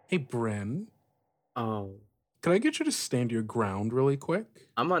 Hey, Bryn. Oh. Can I get you to stand your ground really quick?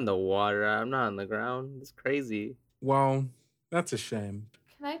 I'm on the water. I'm not on the ground. It's crazy. Well, that's a shame.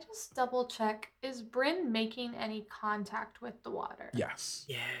 Can I just double check? Is Bryn making any contact with the water? Yes.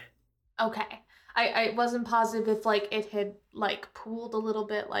 Yeah. Okay. I wasn't positive if like it had like pooled a little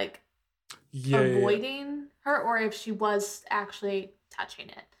bit, like avoiding her, or if she was actually touching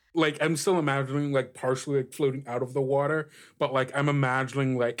it. Like, I'm still imagining like partially like floating out of the water, but like I'm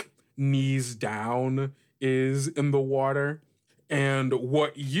imagining like knees down is in the water. And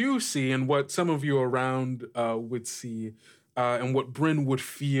what you see and what some of you around would see and what Bryn would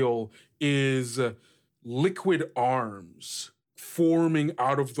feel is liquid arms forming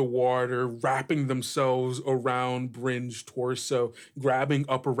out of the water, wrapping themselves around Bryn's torso, grabbing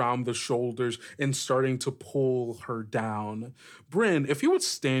up around the shoulders and starting to pull her down. Bryn, if you would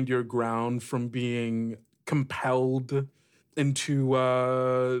stand your ground from being compelled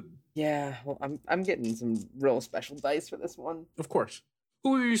into Yeah, well, I'm getting some real special dice for this one. Of course.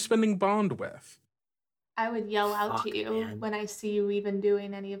 Who are you spending bond with? I would yell out to you when I see you even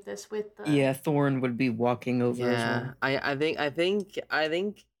doing any of this with the... Yeah, Thorn would be walking over as well. I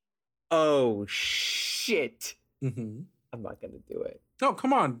think... Oh, shit. Mm-hmm. I'm not gonna do it. No,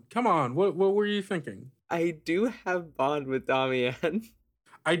 come on. What were you thinking? I do have bond with Damian.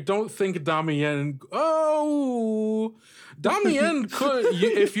 I don't think Damian... Oh! Damian could...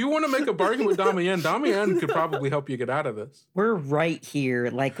 if you want to make a bargain with Damian could probably help you get out of this. We're right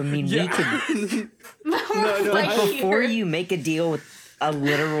here. Like, I mean, we could... no, like, before you make a deal with a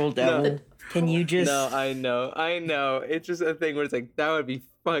literal devil, can you just... No, I know. It's just a thing where it's like, that would be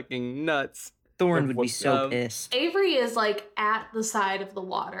fucking nuts. Thorn would be so pissed. Avery is, like, at the side of the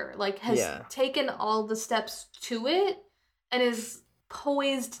water. Like, has taken all the steps to it and is...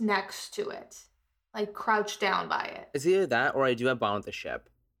 poised next to it, like crouched down by it. It's either that or I do have bond with the ship,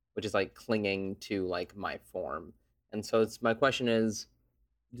 which is like clinging to like my form. And so it's my question is,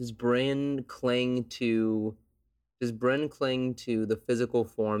 does Bryn cling to the physical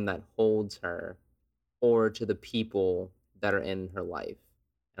form that holds her, or to the people that are in her life?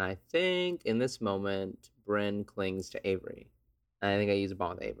 And I think in this moment, Bryn clings to Avery. And I think I use a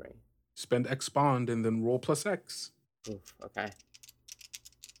bond with Avery. Spend X bond and then roll plus X. Oof, okay.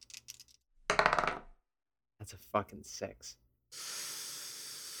 That's a fucking 6.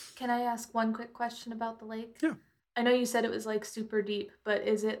 Can I ask one quick question about the lake? Yeah. I know you said it was like super deep, but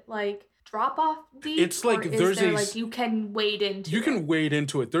is it like drop off deep? It's like like you can wade into it? You can wade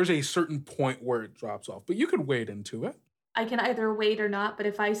into it. There's a certain point where it drops off, but you can wade into it. I can either wade or not, but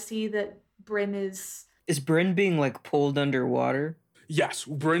if I see that Bryn is... Is Bryn being like pulled underwater? Yes,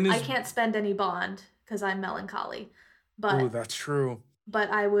 Bryn is... I can't spend any bond because I'm melancholy. But... Oh, that's true.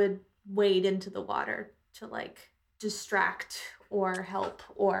 But I would wade into the water to like distract or help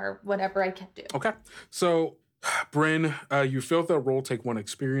or whatever I can do. Okay. So Bryn, you failed that roll. Take 1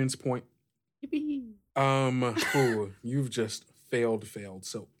 experience point. Ooh, you've just failed.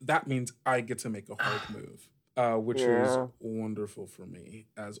 So that means I get to make a hard move, which is wonderful for me,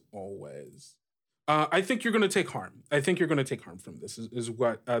 as always. I think you're going to take harm. I think you're going to take harm from this is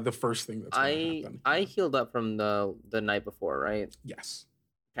what the first thing that's going to happen. I healed up from the night before, right? Yes.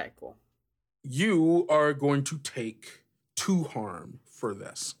 Okay, cool. You are going to take 2 harm for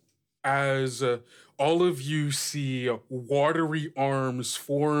this. As all of you see watery arms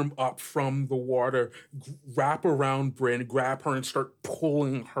form up from the water, wrap around Bryn, grab her and start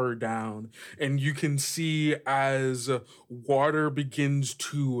pulling her down. And you can see as water begins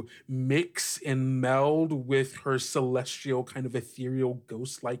to mix and meld with her celestial kind of ethereal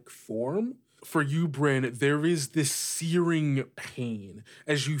ghost-like form. For you, Bryn, there is this searing pain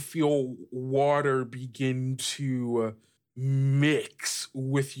as you feel water begin to mix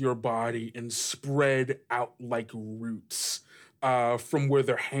with your body and spread out like roots from where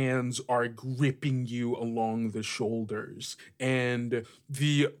their hands are gripping you along the shoulders. And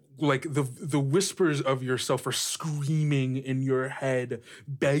the whispers of yourself are screaming in your head,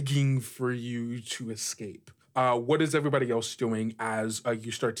 begging for you to escape. What is everybody else doing as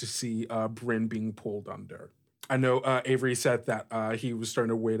you start to see Bryn being pulled under? I know Avery said that he was starting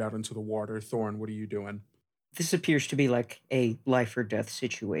to wade out into the water. Thorn, what are you doing? This appears to be like a life or death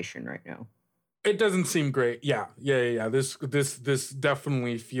situation right now. It doesn't seem great. Yeah. This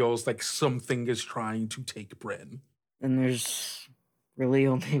definitely feels like something is trying to take Bryn. And there's really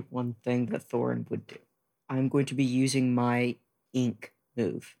only one thing that Thorin would do. I'm going to be using my ink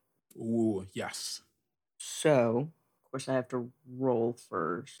move. Ooh, yes. So, of course, I have to roll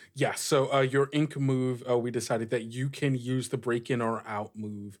first. Yeah, so your ink move, we decided that you can use the break in or out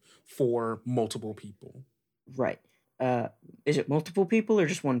move for multiple people. Right. Is it multiple people or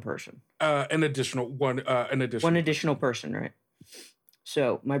just one person? An additional person, right?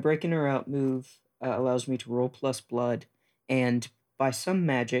 So my break in or out move allows me to roll plus blood, and by some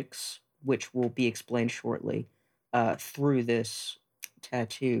magics, which will be explained shortly, through this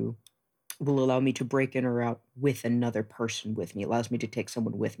tattoo, will allow me to break in or out with another person with me. It allows me to take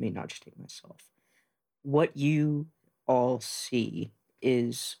someone with me, not just take myself. What you all see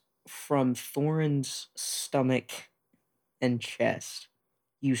is from Thorin's stomach and chest,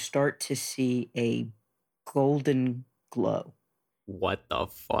 you start to see a golden glow. What the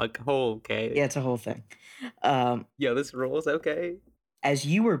fuck? Oh, okay. Yeah, it's a whole thing. Yo, this rolls okay. As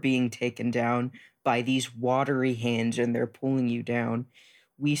you are being taken down by these watery hands and they're pulling you down,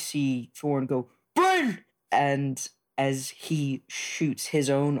 we see Thorin go, Bryn! And as he shoots his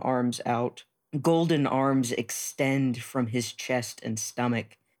own arms out, golden arms extend from his chest and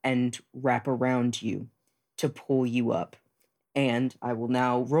stomach and wrap around you to pull you up. And I will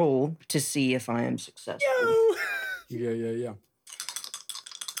now roll to see if I am successful. Yeah.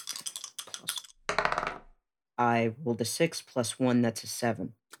 I rolled a 6 plus 1, that's a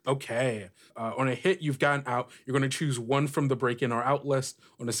 7. Okay. On a hit, you've gotten out. You're going to choose one from the break-in or out list.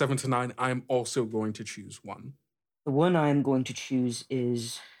 On a 7 to 9, I'm also going to choose one. The one I'm going to choose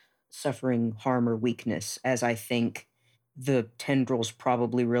is suffering harm or weakness, as I think the tendrils,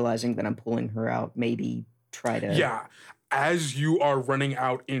 probably realizing that I'm pulling her out, maybe try to... Yeah. As you are running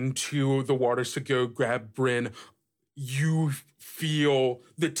out into the waters to go grab Bryn, you feel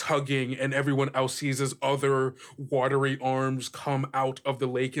the tugging, and everyone else sees as other watery arms come out of the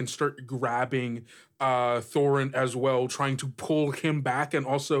lake and start grabbing Thorin as well, trying to pull him back and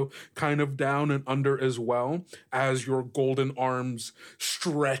also kind of down and under as well, as your golden arms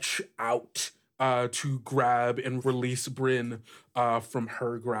stretch out to grab and release Bryn from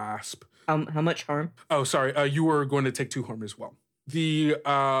her grasp. How much harm? Oh, sorry. You are going to take 2 harm as well. The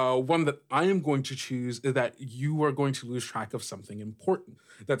one that I am going to choose is that you are going to lose track of something important.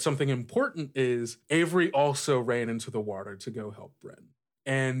 That something important is Avery also ran into the water to go help Bryn.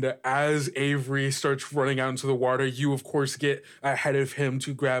 And as Avery starts running out into the water, you, of course, get ahead of him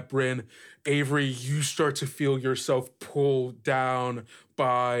to grab Bryn. Avery, you start to feel yourself pulled down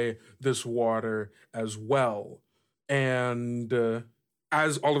by this water as well. And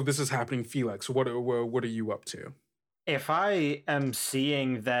as all of this is happening, Felix, what are you up to? If I am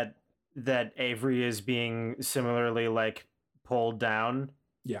seeing that Avery is being similarly like pulled down,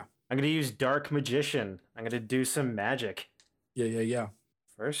 yeah, I'm gonna use Dark Magician. I'm gonna do some magic. Yeah.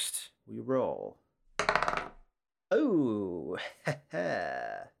 First, we roll. Oh,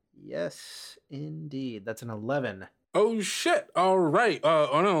 yes, indeed. That's an 11. Oh shit! All right.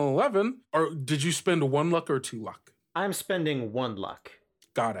 On an 11, or did you spend 1 luck or 2 luck? I'm spending 1 luck.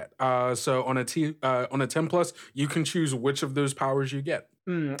 Got it. So on a 10 plus, you can choose which of those powers you get.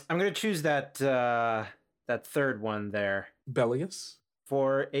 I'm gonna choose that that third one there. Bellius.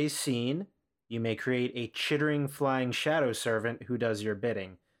 For a scene, you may create a chittering flying shadow servant who does your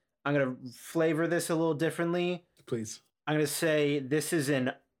bidding. I'm going to flavor this a little differently. Please. I'm going to say this is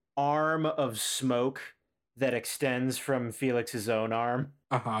an arm of smoke that extends from Felix's own arm.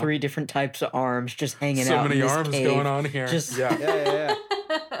 3 different types of arms just hanging so out. So many in this arms cave. going on here. Yeah.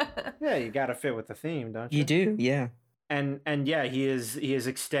 Yeah, you got to fit with the theme, don't you? You do, yeah. And yeah, he is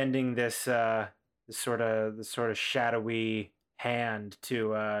extending this sort of shadowy hand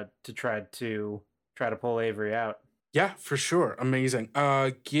to try to pull Avery out. Yeah, for sure. Amazing.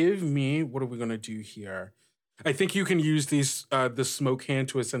 Give me, what are we gonna do here? I think you can use these the smoke hand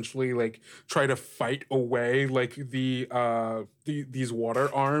to essentially like try to fight away like these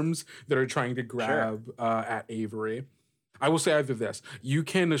water arms that are trying to grab at Avery. I will say either this. You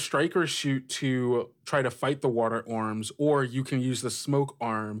can strike or shoot to try to fight the water arms, or you can use the smoke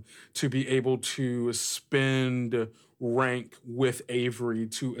arm to be able to spend rank with Avery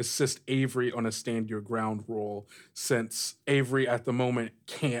to assist Avery on a stand your ground roll, since Avery at the moment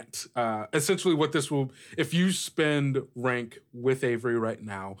can't. Essentially what this will, if you spend rank with Avery right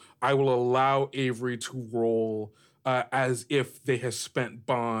now, I will allow Avery to roll as if they have spent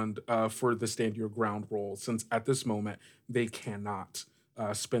bond for the stand your ground roll, since at this moment they cannot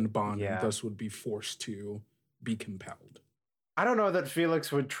spend bond and thus would be forced to be compelled. I don't know that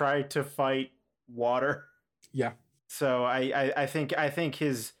Felix would try to fight water. Yeah. So I think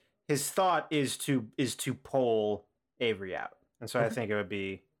his thought is to pull Avery out, and so I think it would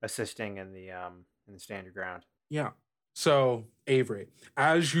be assisting in the stand your ground. Yeah. So Avery,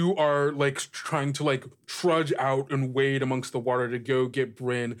 as you are like trying to like trudge out and wade amongst the water to go get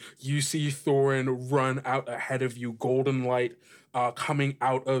Bryn, you see Thorin run out ahead of you, golden light coming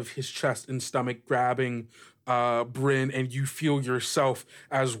out of his chest and stomach, grabbing Bryn, and you feel yourself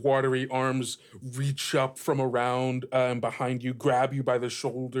as watery arms reach up from around behind you, grab you by the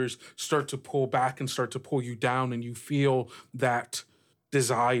shoulders, start to pull back and start to pull you down, and you feel that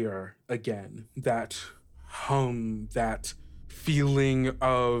desire again, that hum, that feeling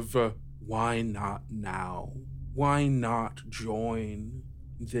of why not now? Why not join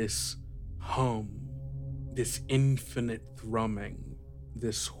this hum, this infinite thrumming,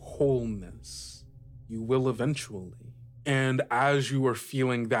 this wholeness? You will eventually. And as you are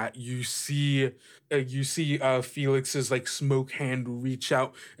feeling that, you see Felix's like smoke hand reach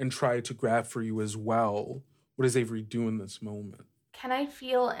out and try to grab for you as well. What does Avery do in this moment? Can I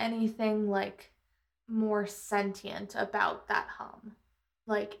feel anything like more sentient about that hum?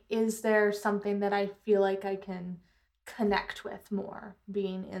 Like, is there something that I feel like I can connect with more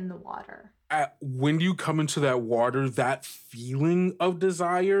being in the water? When you come into that water, that feeling of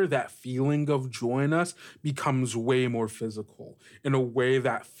desire, that feeling of join us becomes way more physical in a way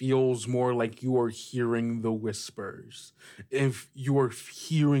that feels more like you are hearing the whispers. If you are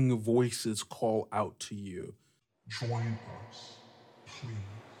hearing voices call out to you. Join us, please.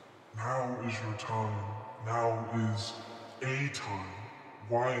 Now is your time. Now is a time.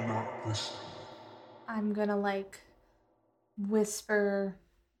 Why not this time? I'm gonna like whisper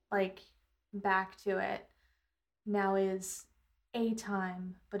like back to it. Now is a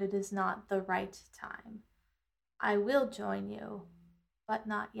time, but it is not the right time. I will join you, but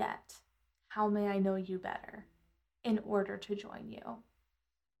not yet. How may I know you better in order to join you?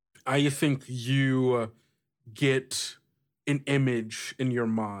 I think you get an image in your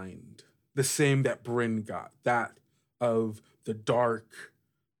mind, the same that Bryn got, that of the dark,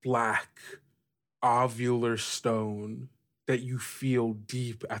 black, ovular stone that you feel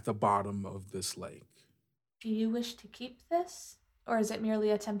deep at the bottom of this lake. Do you wish to keep this, or is it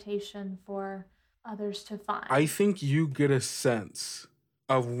merely a temptation for others to find? I think you get a sense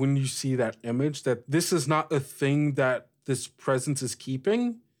of when you see that image that this is not a thing that this presence is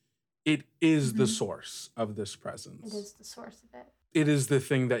keeping. It is the source of this presence. It is the source of it. It is the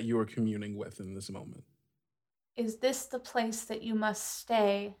thing that you are communing with in this moment. Is this the place that you must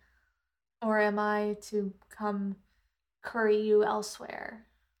stay, or am I to come curry you elsewhere?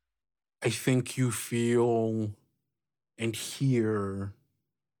 I think you feel and hear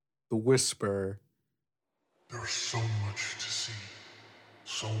the whisper. There's so much to see,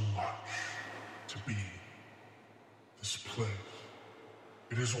 so much to be. This place,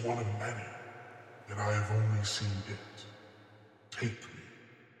 it is one of many, yet I have only seen it. Take me.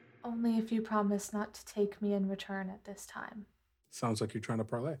 Only if you promise not to take me in return at this time. Sounds like you're trying to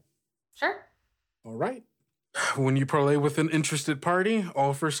parlay. Sure. All right. When you parlay with an interested party,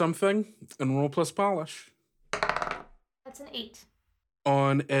 offer something and roll plus polish. That's an 8.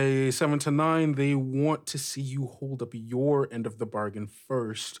 On a 7 to 9, they want to see you hold up your end of the bargain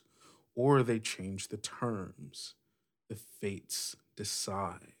first. or they change the terms. The fates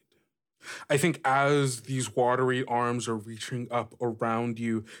decide. I think as these watery arms are reaching up around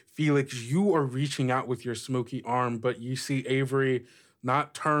you, Felix, you are reaching out with your smoky arm, but you see Avery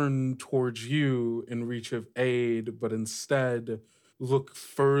not turn towards you in reach of aid, but instead look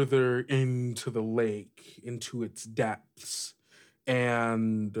further into the lake, into its depths.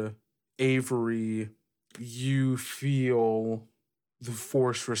 And Avery, you feel the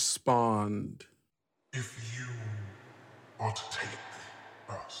force respond. If you are to take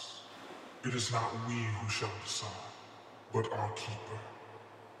us, it is not we who shall decide, but our keeper.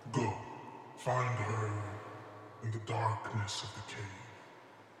 Go, find her in the darkness of the cave.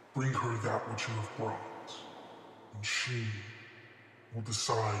 Bring her that which you have brought, and she will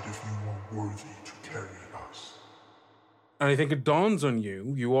decide if you are worthy to carry us. And I think it dawns on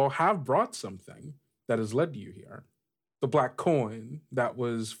you, you all have brought something that has led you here. The black coin that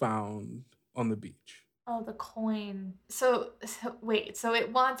was found on the beach. Oh, the coin. So wait, so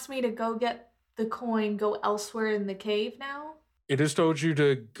it wants me to go get the coin, go elsewhere in the cave now? It has told you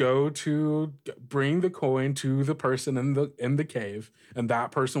to go to bring the coin to the person in the cave, and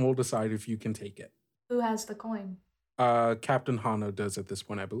that person will decide if you can take it. Who has the coin? Captain Hano does at this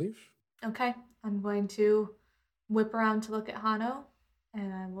point, I believe. Okay, I'm going to whip around to look at Hano,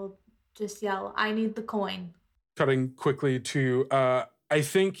 and I will just yell, "I need the coin." Cutting quickly to, I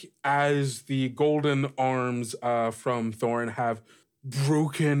think as the golden arms from Thorn have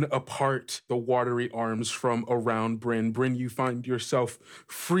broken apart the watery arms from around Bryn. Bryn, you find yourself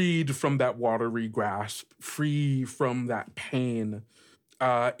freed from that watery grasp, free from that pain.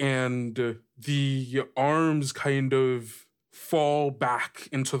 And the arms kind of fall back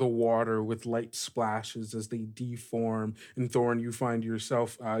into the water with light splashes as they deform. And Thorn, you find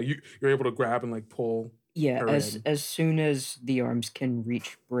yourself, you're able to grab and like pull. Yeah, as soon as the arms can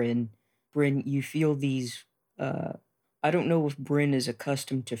reach Bryn, you feel these, I don't know if Bryn is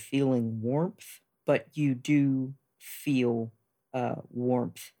accustomed to feeling warmth, but you do feel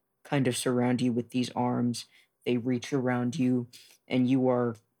warmth kind of surround you with these arms. They reach around you, and you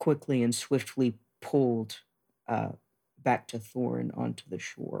are quickly and swiftly pulled back to Thorn onto the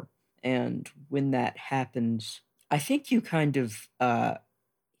shore. And when that happens, I think you kind of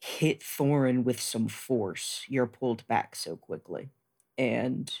hit Thorn with some force. You're pulled back so quickly.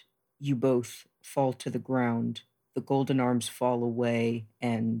 And you both fall to the ground. The golden arms fall away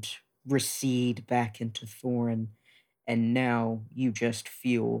and recede back into Thorn. And now you just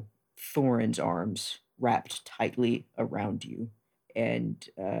feel Thorn's arms wrapped tightly around you. And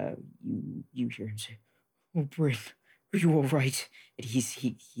you hear him say, "Oh, Bryn, are you all right?" And he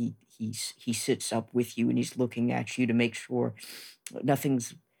sits up with you and he's looking at you to make sure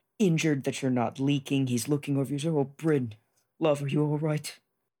nothing's injured, that you're not leaking. He's looking over you and says, "Oh, Bryn, love, are you all right?"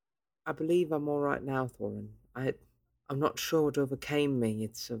 I believe I'm all right now, Thorin. I'm not sure what overcame me.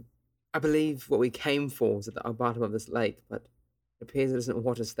 I believe what we came for was at the bottom of this lake, but it appears it isn't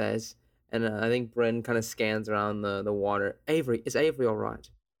what is theirs. And I think Bryn kind of scans around the water. Is Avery all right?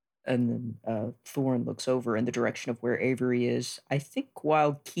 And then Thorn looks over in the direction of where Avery is, I think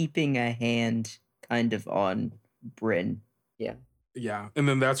while keeping a hand kind of on Bryn. Yeah. Yeah, and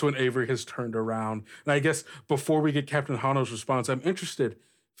then that's when Avery has turned around. And I guess before we get Captain Hano's response, I'm interested,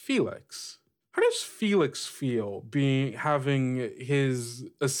 Felix. How does Felix feel having his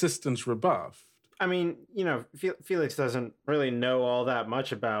assistance rebuffed? I mean, Felix doesn't really know all that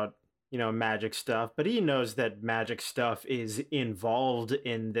much about, magic stuff, but he knows that magic stuff is involved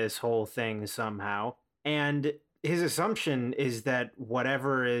in this whole thing somehow. And his assumption is that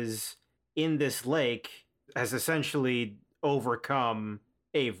whatever is in this lake has essentially overcome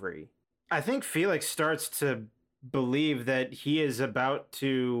Avery. I think Felix starts to believe that he is about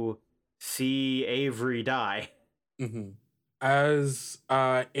to see Avery die. Mm-hmm. As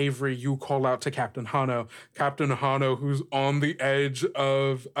Avery, you call out to Captain Hano. Captain Hano, who's on the edge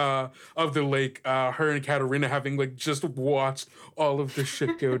of the lake, her and Katarina having just watched all of this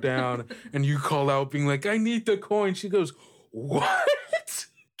shit go down, and you call out, being like, "I need the coin." She goes, "What?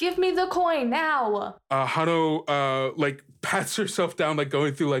 Give me the coin now." Hano pats herself down,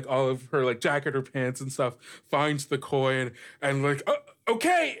 going through all of her jacket or pants and stuff, finds the coin and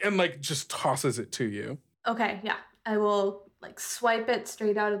okay, and just tosses it to you. Okay, yeah. I will swipe it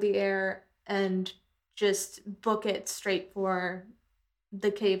straight out of the air and just book it straight for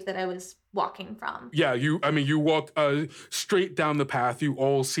the cave that I was walking from. Yeah, you walk straight down the path. You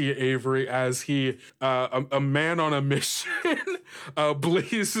all see Avery as he, a man on a mission,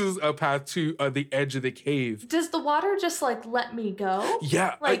 blazes a path to the edge of the cave. Does the water just like let me go?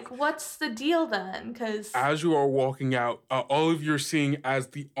 Yeah. What's the deal then? Because as you are walking out, all of you are seeing as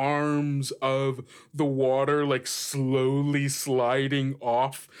the arms of the water like slowly sliding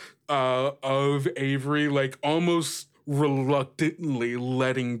off of Avery, like almost reluctantly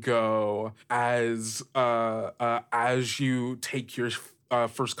letting go as you take your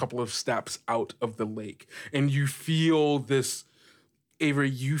first couple of steps out of the lake. And you feel this, Avery,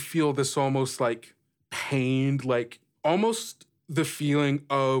 you feel this almost like pained, like almost the feeling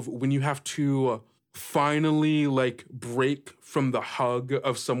of when you have to finally like break from the hug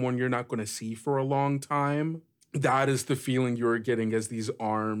of someone you're not going to see for a long time. That is the feeling you're getting as these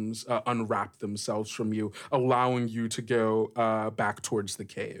arms unwrap themselves from you, allowing you to go back towards the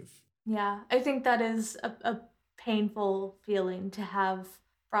cave. Yeah, I think that is a painful feeling to have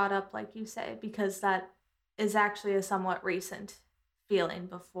brought up, like you say, because that is actually a somewhat recent feeling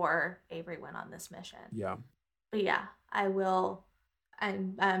before Avery went on this mission. Yeah. But yeah,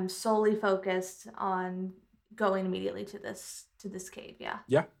 I'm solely focused on going immediately to this cave, yeah.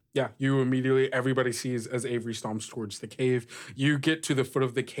 Yeah, you immediately, everybody sees as Avery stomps towards the cave. You get to the foot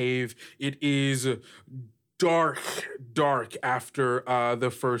of the cave. It is dark after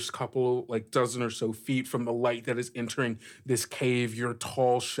the first couple, like dozen or so feet from the light that is entering this cave. Your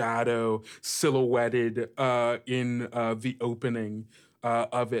tall shadow silhouetted in the opening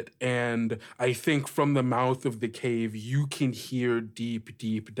of it. And I think from the mouth of the cave, you can hear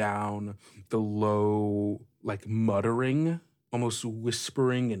deep down the low, like muttering, almost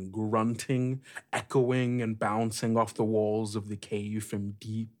whispering and grunting, echoing and bouncing off the walls of the cave from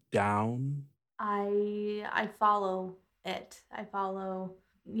deep down. I follow it. I follow,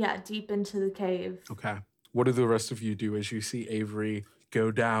 deep into the cave. Okay. What do the rest of you do as you see Avery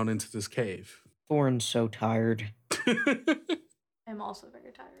go down into this cave? Thorin's so tired. I'm also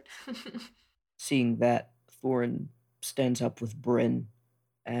very tired. Seeing that, Thorin stands up with Bryn,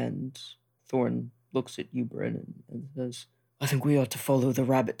 and Thorin looks at you, Bryn, and says, I think we ought to follow the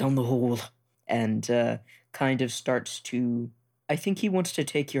rabbit down the hole. And kind of starts to... I think he wants to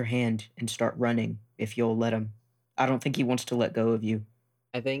take your hand and start running, if you'll let him. I don't think he wants to let go of you.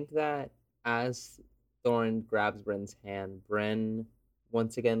 I think that as Thorin grabs Bryn's hand, Bryn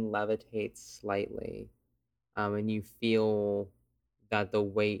once again levitates slightly. And you feel that the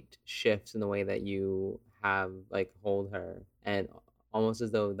weight shifts in the way that you have, like, hold her. And almost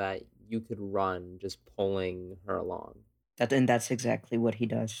as though that you could run just pulling her along. And that's exactly what he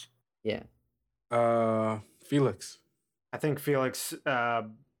does. Yeah. Felix. I think Felix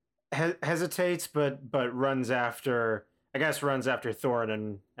hesitates, but runs after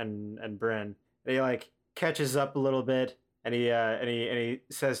Thorin and Bryn. He like catches up a little bit, and he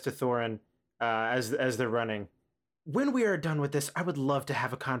says to Thorin as they're running, when we are done with this, I would love to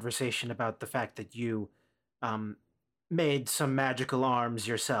have a conversation about the fact that you made some magical arms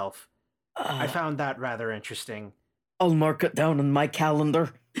yourself. I found that rather interesting. I'll mark it down on my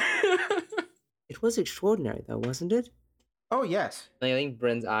calendar. It was extraordinary, though, wasn't it? Oh, yes. Like, I think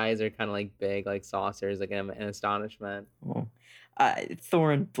Bryn's eyes are kind of like big, like saucers, like in astonishment. Oh.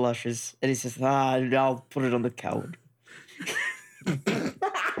 Thorin blushes, and he says, I'll put it on the calendar.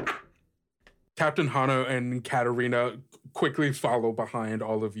 Captain Hano and Katarina quickly follow behind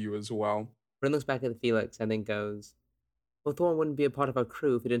all of you as well. Bryn looks back at Felix and then goes, well, Thorin wouldn't be a part of our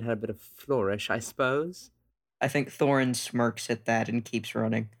crew if he didn't have a bit of flourish, I suppose. I think Thorin smirks at that and keeps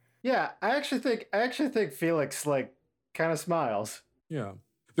running. Yeah, I actually think Felix, like, kind of smiles. Yeah.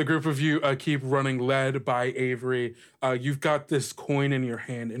 The group of you keep running, led by Avery. You've got this coin in your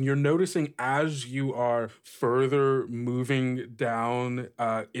hand, and you're noticing as you are further moving down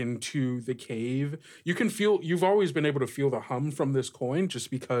into the cave, you've always been able to feel the hum from this coin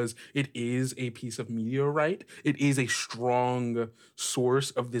just because it is a piece of meteorite. It is a strong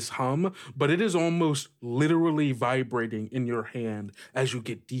source of this hum, but it is almost literally vibrating in your hand as you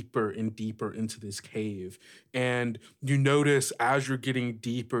get deeper and deeper into this cave. And you notice as you're getting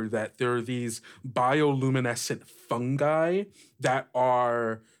deeper that there are these bioluminescent fungi that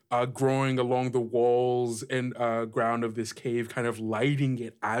are growing along the walls and ground of this cave, kind of lighting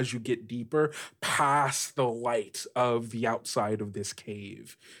it as you get deeper past the light of the outside of this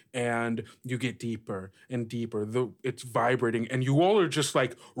cave. And you get deeper and deeper. It's vibrating, and you all are just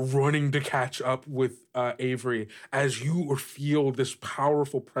like running to catch up with Avery as you feel this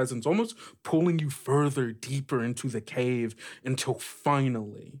powerful presence almost pulling you further deeper into the cave until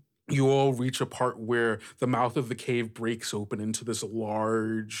finally you all reach a part where the mouth of the cave breaks open into this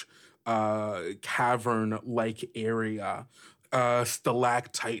large cavern-like area.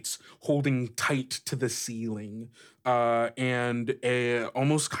 Stalactites holding tight to the ceiling, and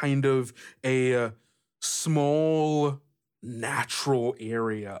almost kind of a small natural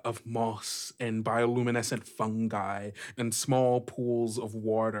area of moss and bioluminescent fungi and small pools of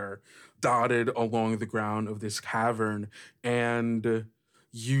water dotted along the ground of this cavern. And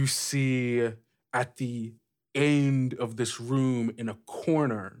you see at the end of this room in a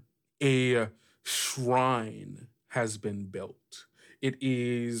corner, a shrine has been built. It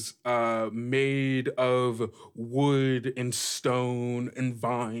is made of wood and stone and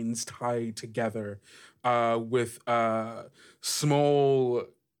vines tied together with small,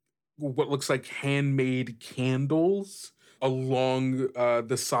 what looks like handmade candles along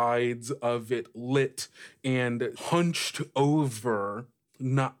the sides of it, lit, and hunched over,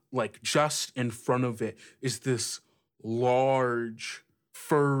 not like just in front of it, is this large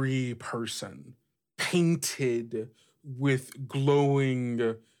furry person painted with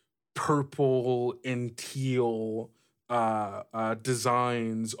glowing purple and teal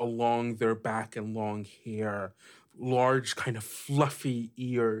designs along their back and long hair, large kind of fluffy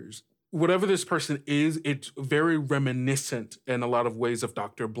ears. Whatever this person is, it's very reminiscent in a lot of ways of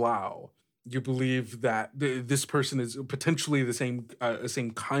Dr. Blau. You believe that this person is potentially the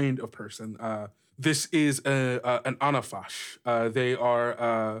same kind of person. This is an Anafash. They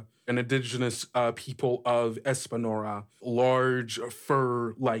are an indigenous people of Espinora, large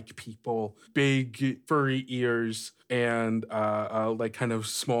fur-like people, big furry ears, and like kind of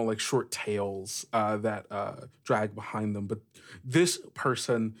small, like short tails that drag behind them. But this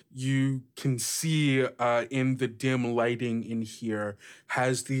person, you can see in the dim lighting in here,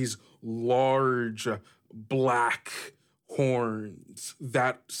 has these large black horns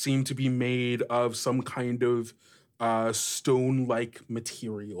that seem to be made of some kind of stone-like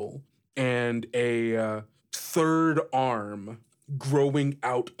material, and a third arm growing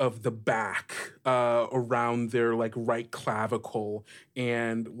out of the back around their like right clavicle,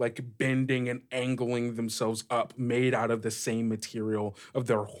 and like bending and angling themselves up, made out of the same material of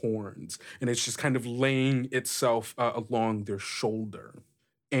their horns, and it's just kind of laying itself along their shoulder.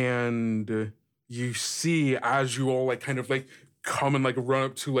 And you see, as you all like kind of like come and like run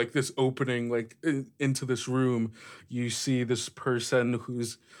up to like this opening, like into this room, you see this person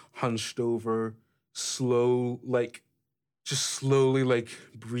who's hunched over, slowly like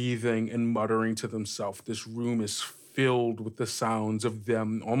breathing and muttering to themselves. This room is filled with the sounds of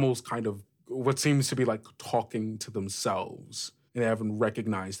them almost kind of what seems to be like talking to themselves, and they haven't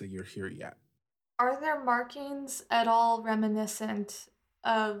recognized that you're here yet. Are there markings at all reminiscent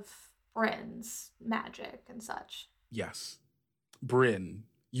of Bryn's magic and such? Yes. Bryn,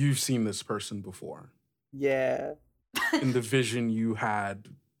 you've seen this person before. Yeah. In the vision you had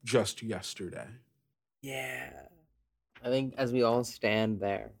just yesterday. Yeah. I think as we all stand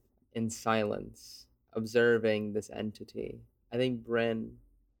there in silence, observing this entity, I think Bryn,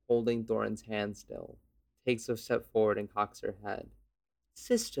 holding Thorin's hand still, takes a step forward and cocks her head.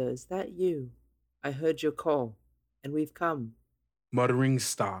 Sister, is that you? I heard your call, and we've come. Muttering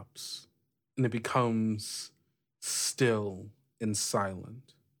stops, and it becomes still and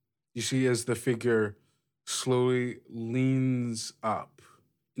silent. You see as the figure slowly leans up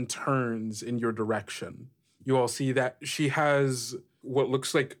and turns in your direction. You all see that she has what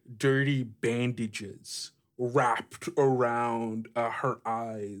looks like dirty bandages wrapped around her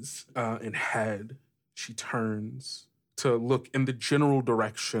eyes and head. She turns to look in the general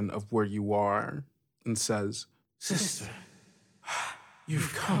direction of where you are and says, "Sister,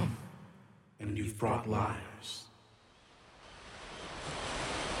 you've come and you've brought lives."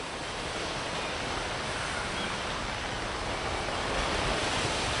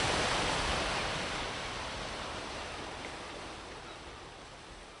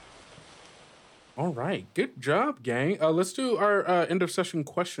 All right, good job, gang. Let's do our end of session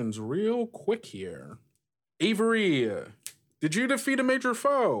questions real quick here. Avery, did you defeat a major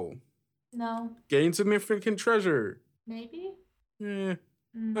foe? No. Gain significant treasure? Maybe?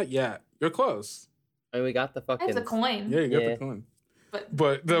 Not yet. You're close. I mean, we got the fucking... It's a coin. Yeah, you got the coin.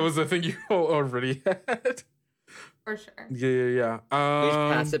 But that was the thing you already had. For sure. Yeah. We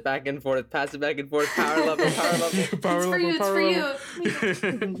just pass it back and forth. Power level. It's for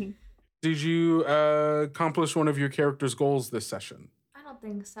you. Did you accomplish one of your character's goals this session? I don't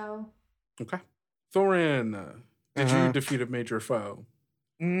think so. Okay. Thorin, did you defeat a major foe?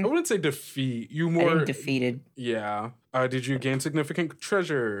 I wouldn't say defeat. You more... I didn't defeated. Yeah. Did you gain significant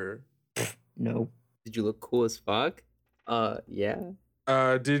treasure? No. Did you look cool as fuck? Yeah.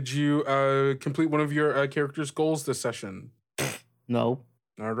 Did you complete one of your character's goals this session? No.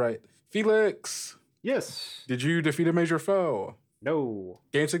 All right. Felix. Yes. Did you defeat a major foe? No.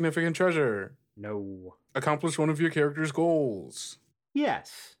 Gain significant treasure? No. Accomplish one of your character's goals?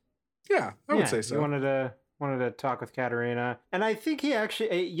 Yes. Yeah, I would say so. He wanted to talk with Katarina, and I think he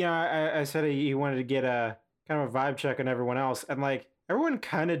actually, I said he wanted to get a kind of a vibe check on everyone else, and like everyone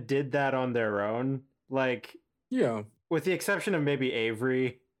kind of did that on their own, like with the exception of maybe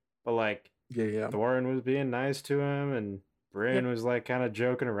Avery, but like Thorin was being nice to him, and Bryn was like kind of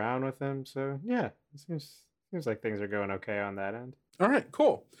joking around with him, so yeah, it seems like things are going okay on that end. All right,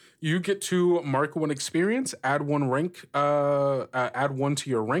 cool. You get to mark one experience, add one rank, add one to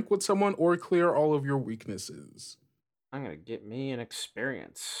your rank with someone, or clear all of your weaknesses. I'm gonna get me an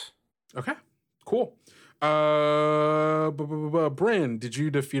experience. Okay, cool. Bryn, did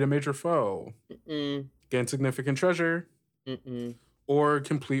you defeat a major foe? Gain significant treasure? Or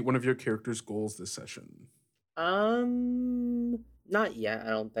complete one of your character's goals this session? Not yet,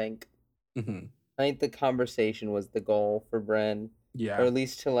 I don't think. I think the conversation was the goal for Bryn. Yeah. Or at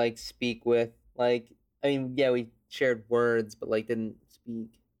least to like speak with, like, I mean, yeah, we shared words, but like didn't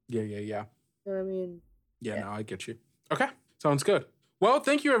speak. Yeah. You know what I mean? Yeah, no, I get you. Okay, sounds good. Well,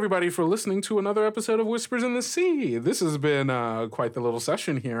 thank you everybody for listening to another episode of Whispers in the Sea. This has been quite the little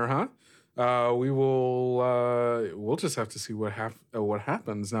session here, huh? We'll just have to see what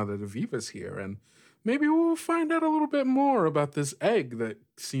happens now that Aviva's here, and maybe we'll find out a little bit more about this egg that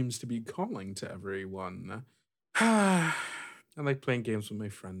seems to be calling to everyone. I like playing games with my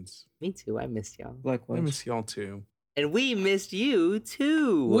friends. Me too. I miss y'all. Likewise. I miss y'all too. And we missed you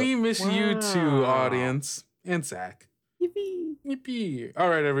too. We miss you too, audience. And Zach. Yippee. All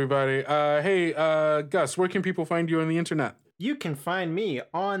right, everybody. Hey, Gus, where can people find you on the internet? You can find me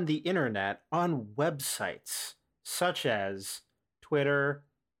on the internet on websites such as Twitter,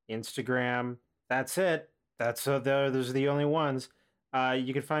 Instagram. That's it. Those are the only ones.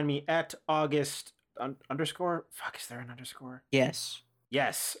 You can find me at August underscore. Fuck, is there an underscore? Yes.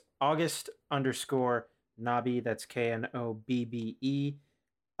 August underscore Knobbe. That's Knobbe.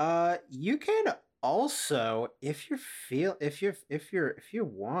 You can also, if you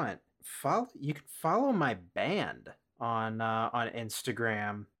want, you can follow my band on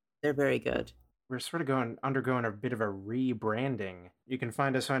Instagram. They're very good. We're sort of undergoing a bit of a rebranding. You can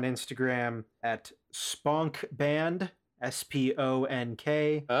find us on Instagram at Sponk Band,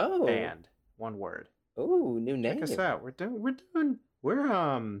 SPONK Band, one word. Oh, new name. Check us out. Things are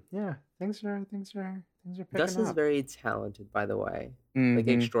picking Gus is up. very talented, by the way, like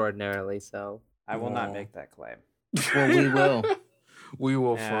extraordinarily so. I will not make that claim. Well, we will. We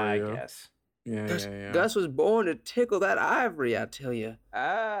will for I you. guess. Yeah. Gus was born to tickle that ivory, I tell you.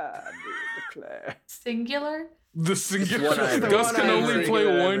 I declare. Singular? The singular. One ivory. Gus can only Ivory. play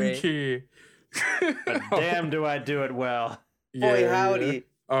one Ivory. key. But damn, do I do it well. Boy, howdy. Yeah.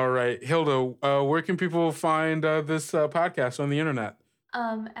 All right, Hilda, where can people find this podcast on the internet?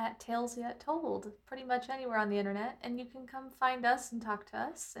 At Tales Yet Told, pretty much anywhere on the internet, and you can come find us and talk to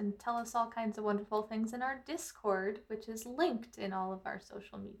us and tell us all kinds of wonderful things in our Discord, which is linked in all of our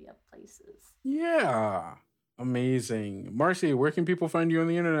social media places. Yeah, amazing. Marcy, where can people find you on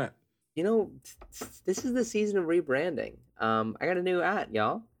the internet? You know, this is the season of rebranding. I got a new @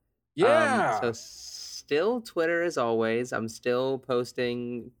 y'all. Yeah. So still Twitter as always. I'm still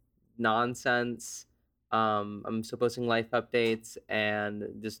posting nonsense. I'm still posting life updates and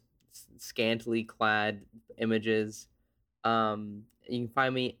just scantily clad images. You can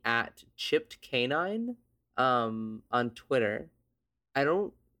find me at Chipped Canine on Twitter.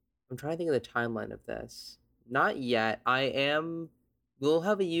 I'm trying to think of the timeline of this. Not yet. We'll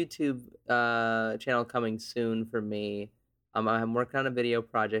have a YouTube channel coming soon for me. I'm working on a video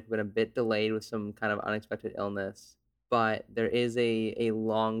project, been a bit delayed with some kind of unexpected illness. But there is a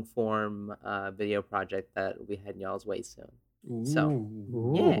long form video project that will be heading y'all's way soon. So,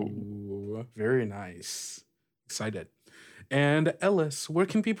 yeah. Very nice. Excited. And Ellis, where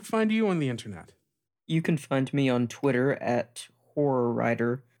can people find you on the internet? You can find me on Twitter at Horror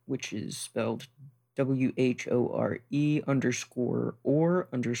Writer, which is spelled WHORE_the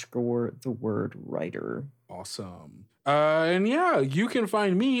word writer. Awesome. And yeah, you can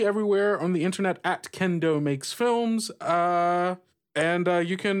find me everywhere on the internet at Kendo Makes Films. And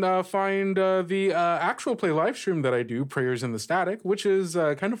you can find the actual play live stream that I do, Prayers in the Static, which is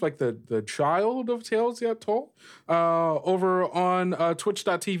kind of like the child of Tales Yet Told, over on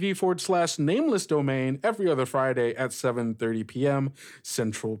twitch.tv/nameless domain every other Friday at 7:30 p.m.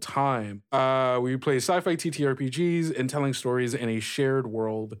 Central Time. We play sci-fi TTRPGs and telling stories in a shared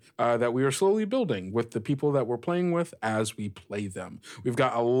world that we are slowly building with the people that we're playing with as we play them. We've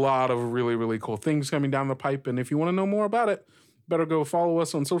got a lot of really, really cool things coming down the pipe, and if you want to know more about it, better go follow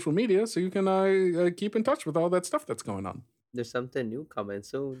us on social media so you can keep in touch with all that stuff that's going on. There's something new coming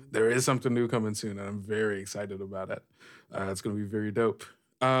soon. There is something new coming soon, and I'm very excited about it. It's going to be very dope.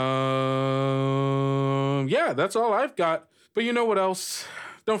 Yeah, that's all I've got. But you know what else?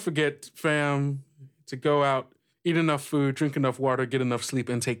 Don't forget, fam, to go out, eat enough food, drink enough water, get enough sleep,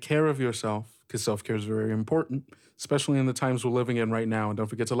 and take care of yourself, because self-care is very important, especially in the times we're living in right now. And don't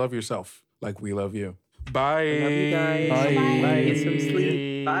forget to love yourself like we love you. Bye. I love you guys. Bye. Bye. Get some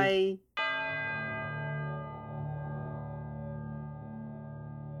sleep. Bye.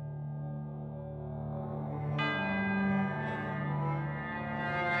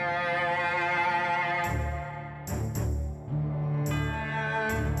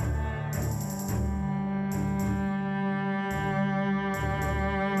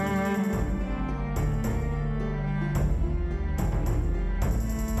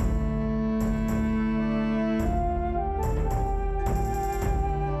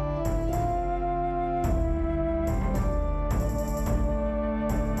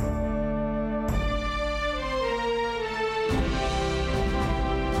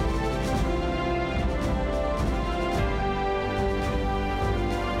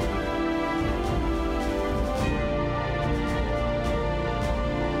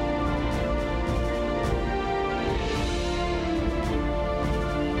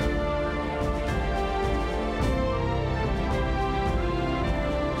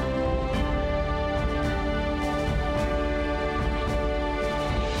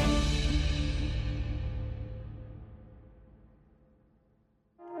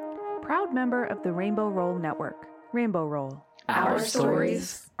 Proud member of the Rainbow Roll Network. Rainbow Roll. Our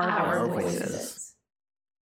stories, our voices.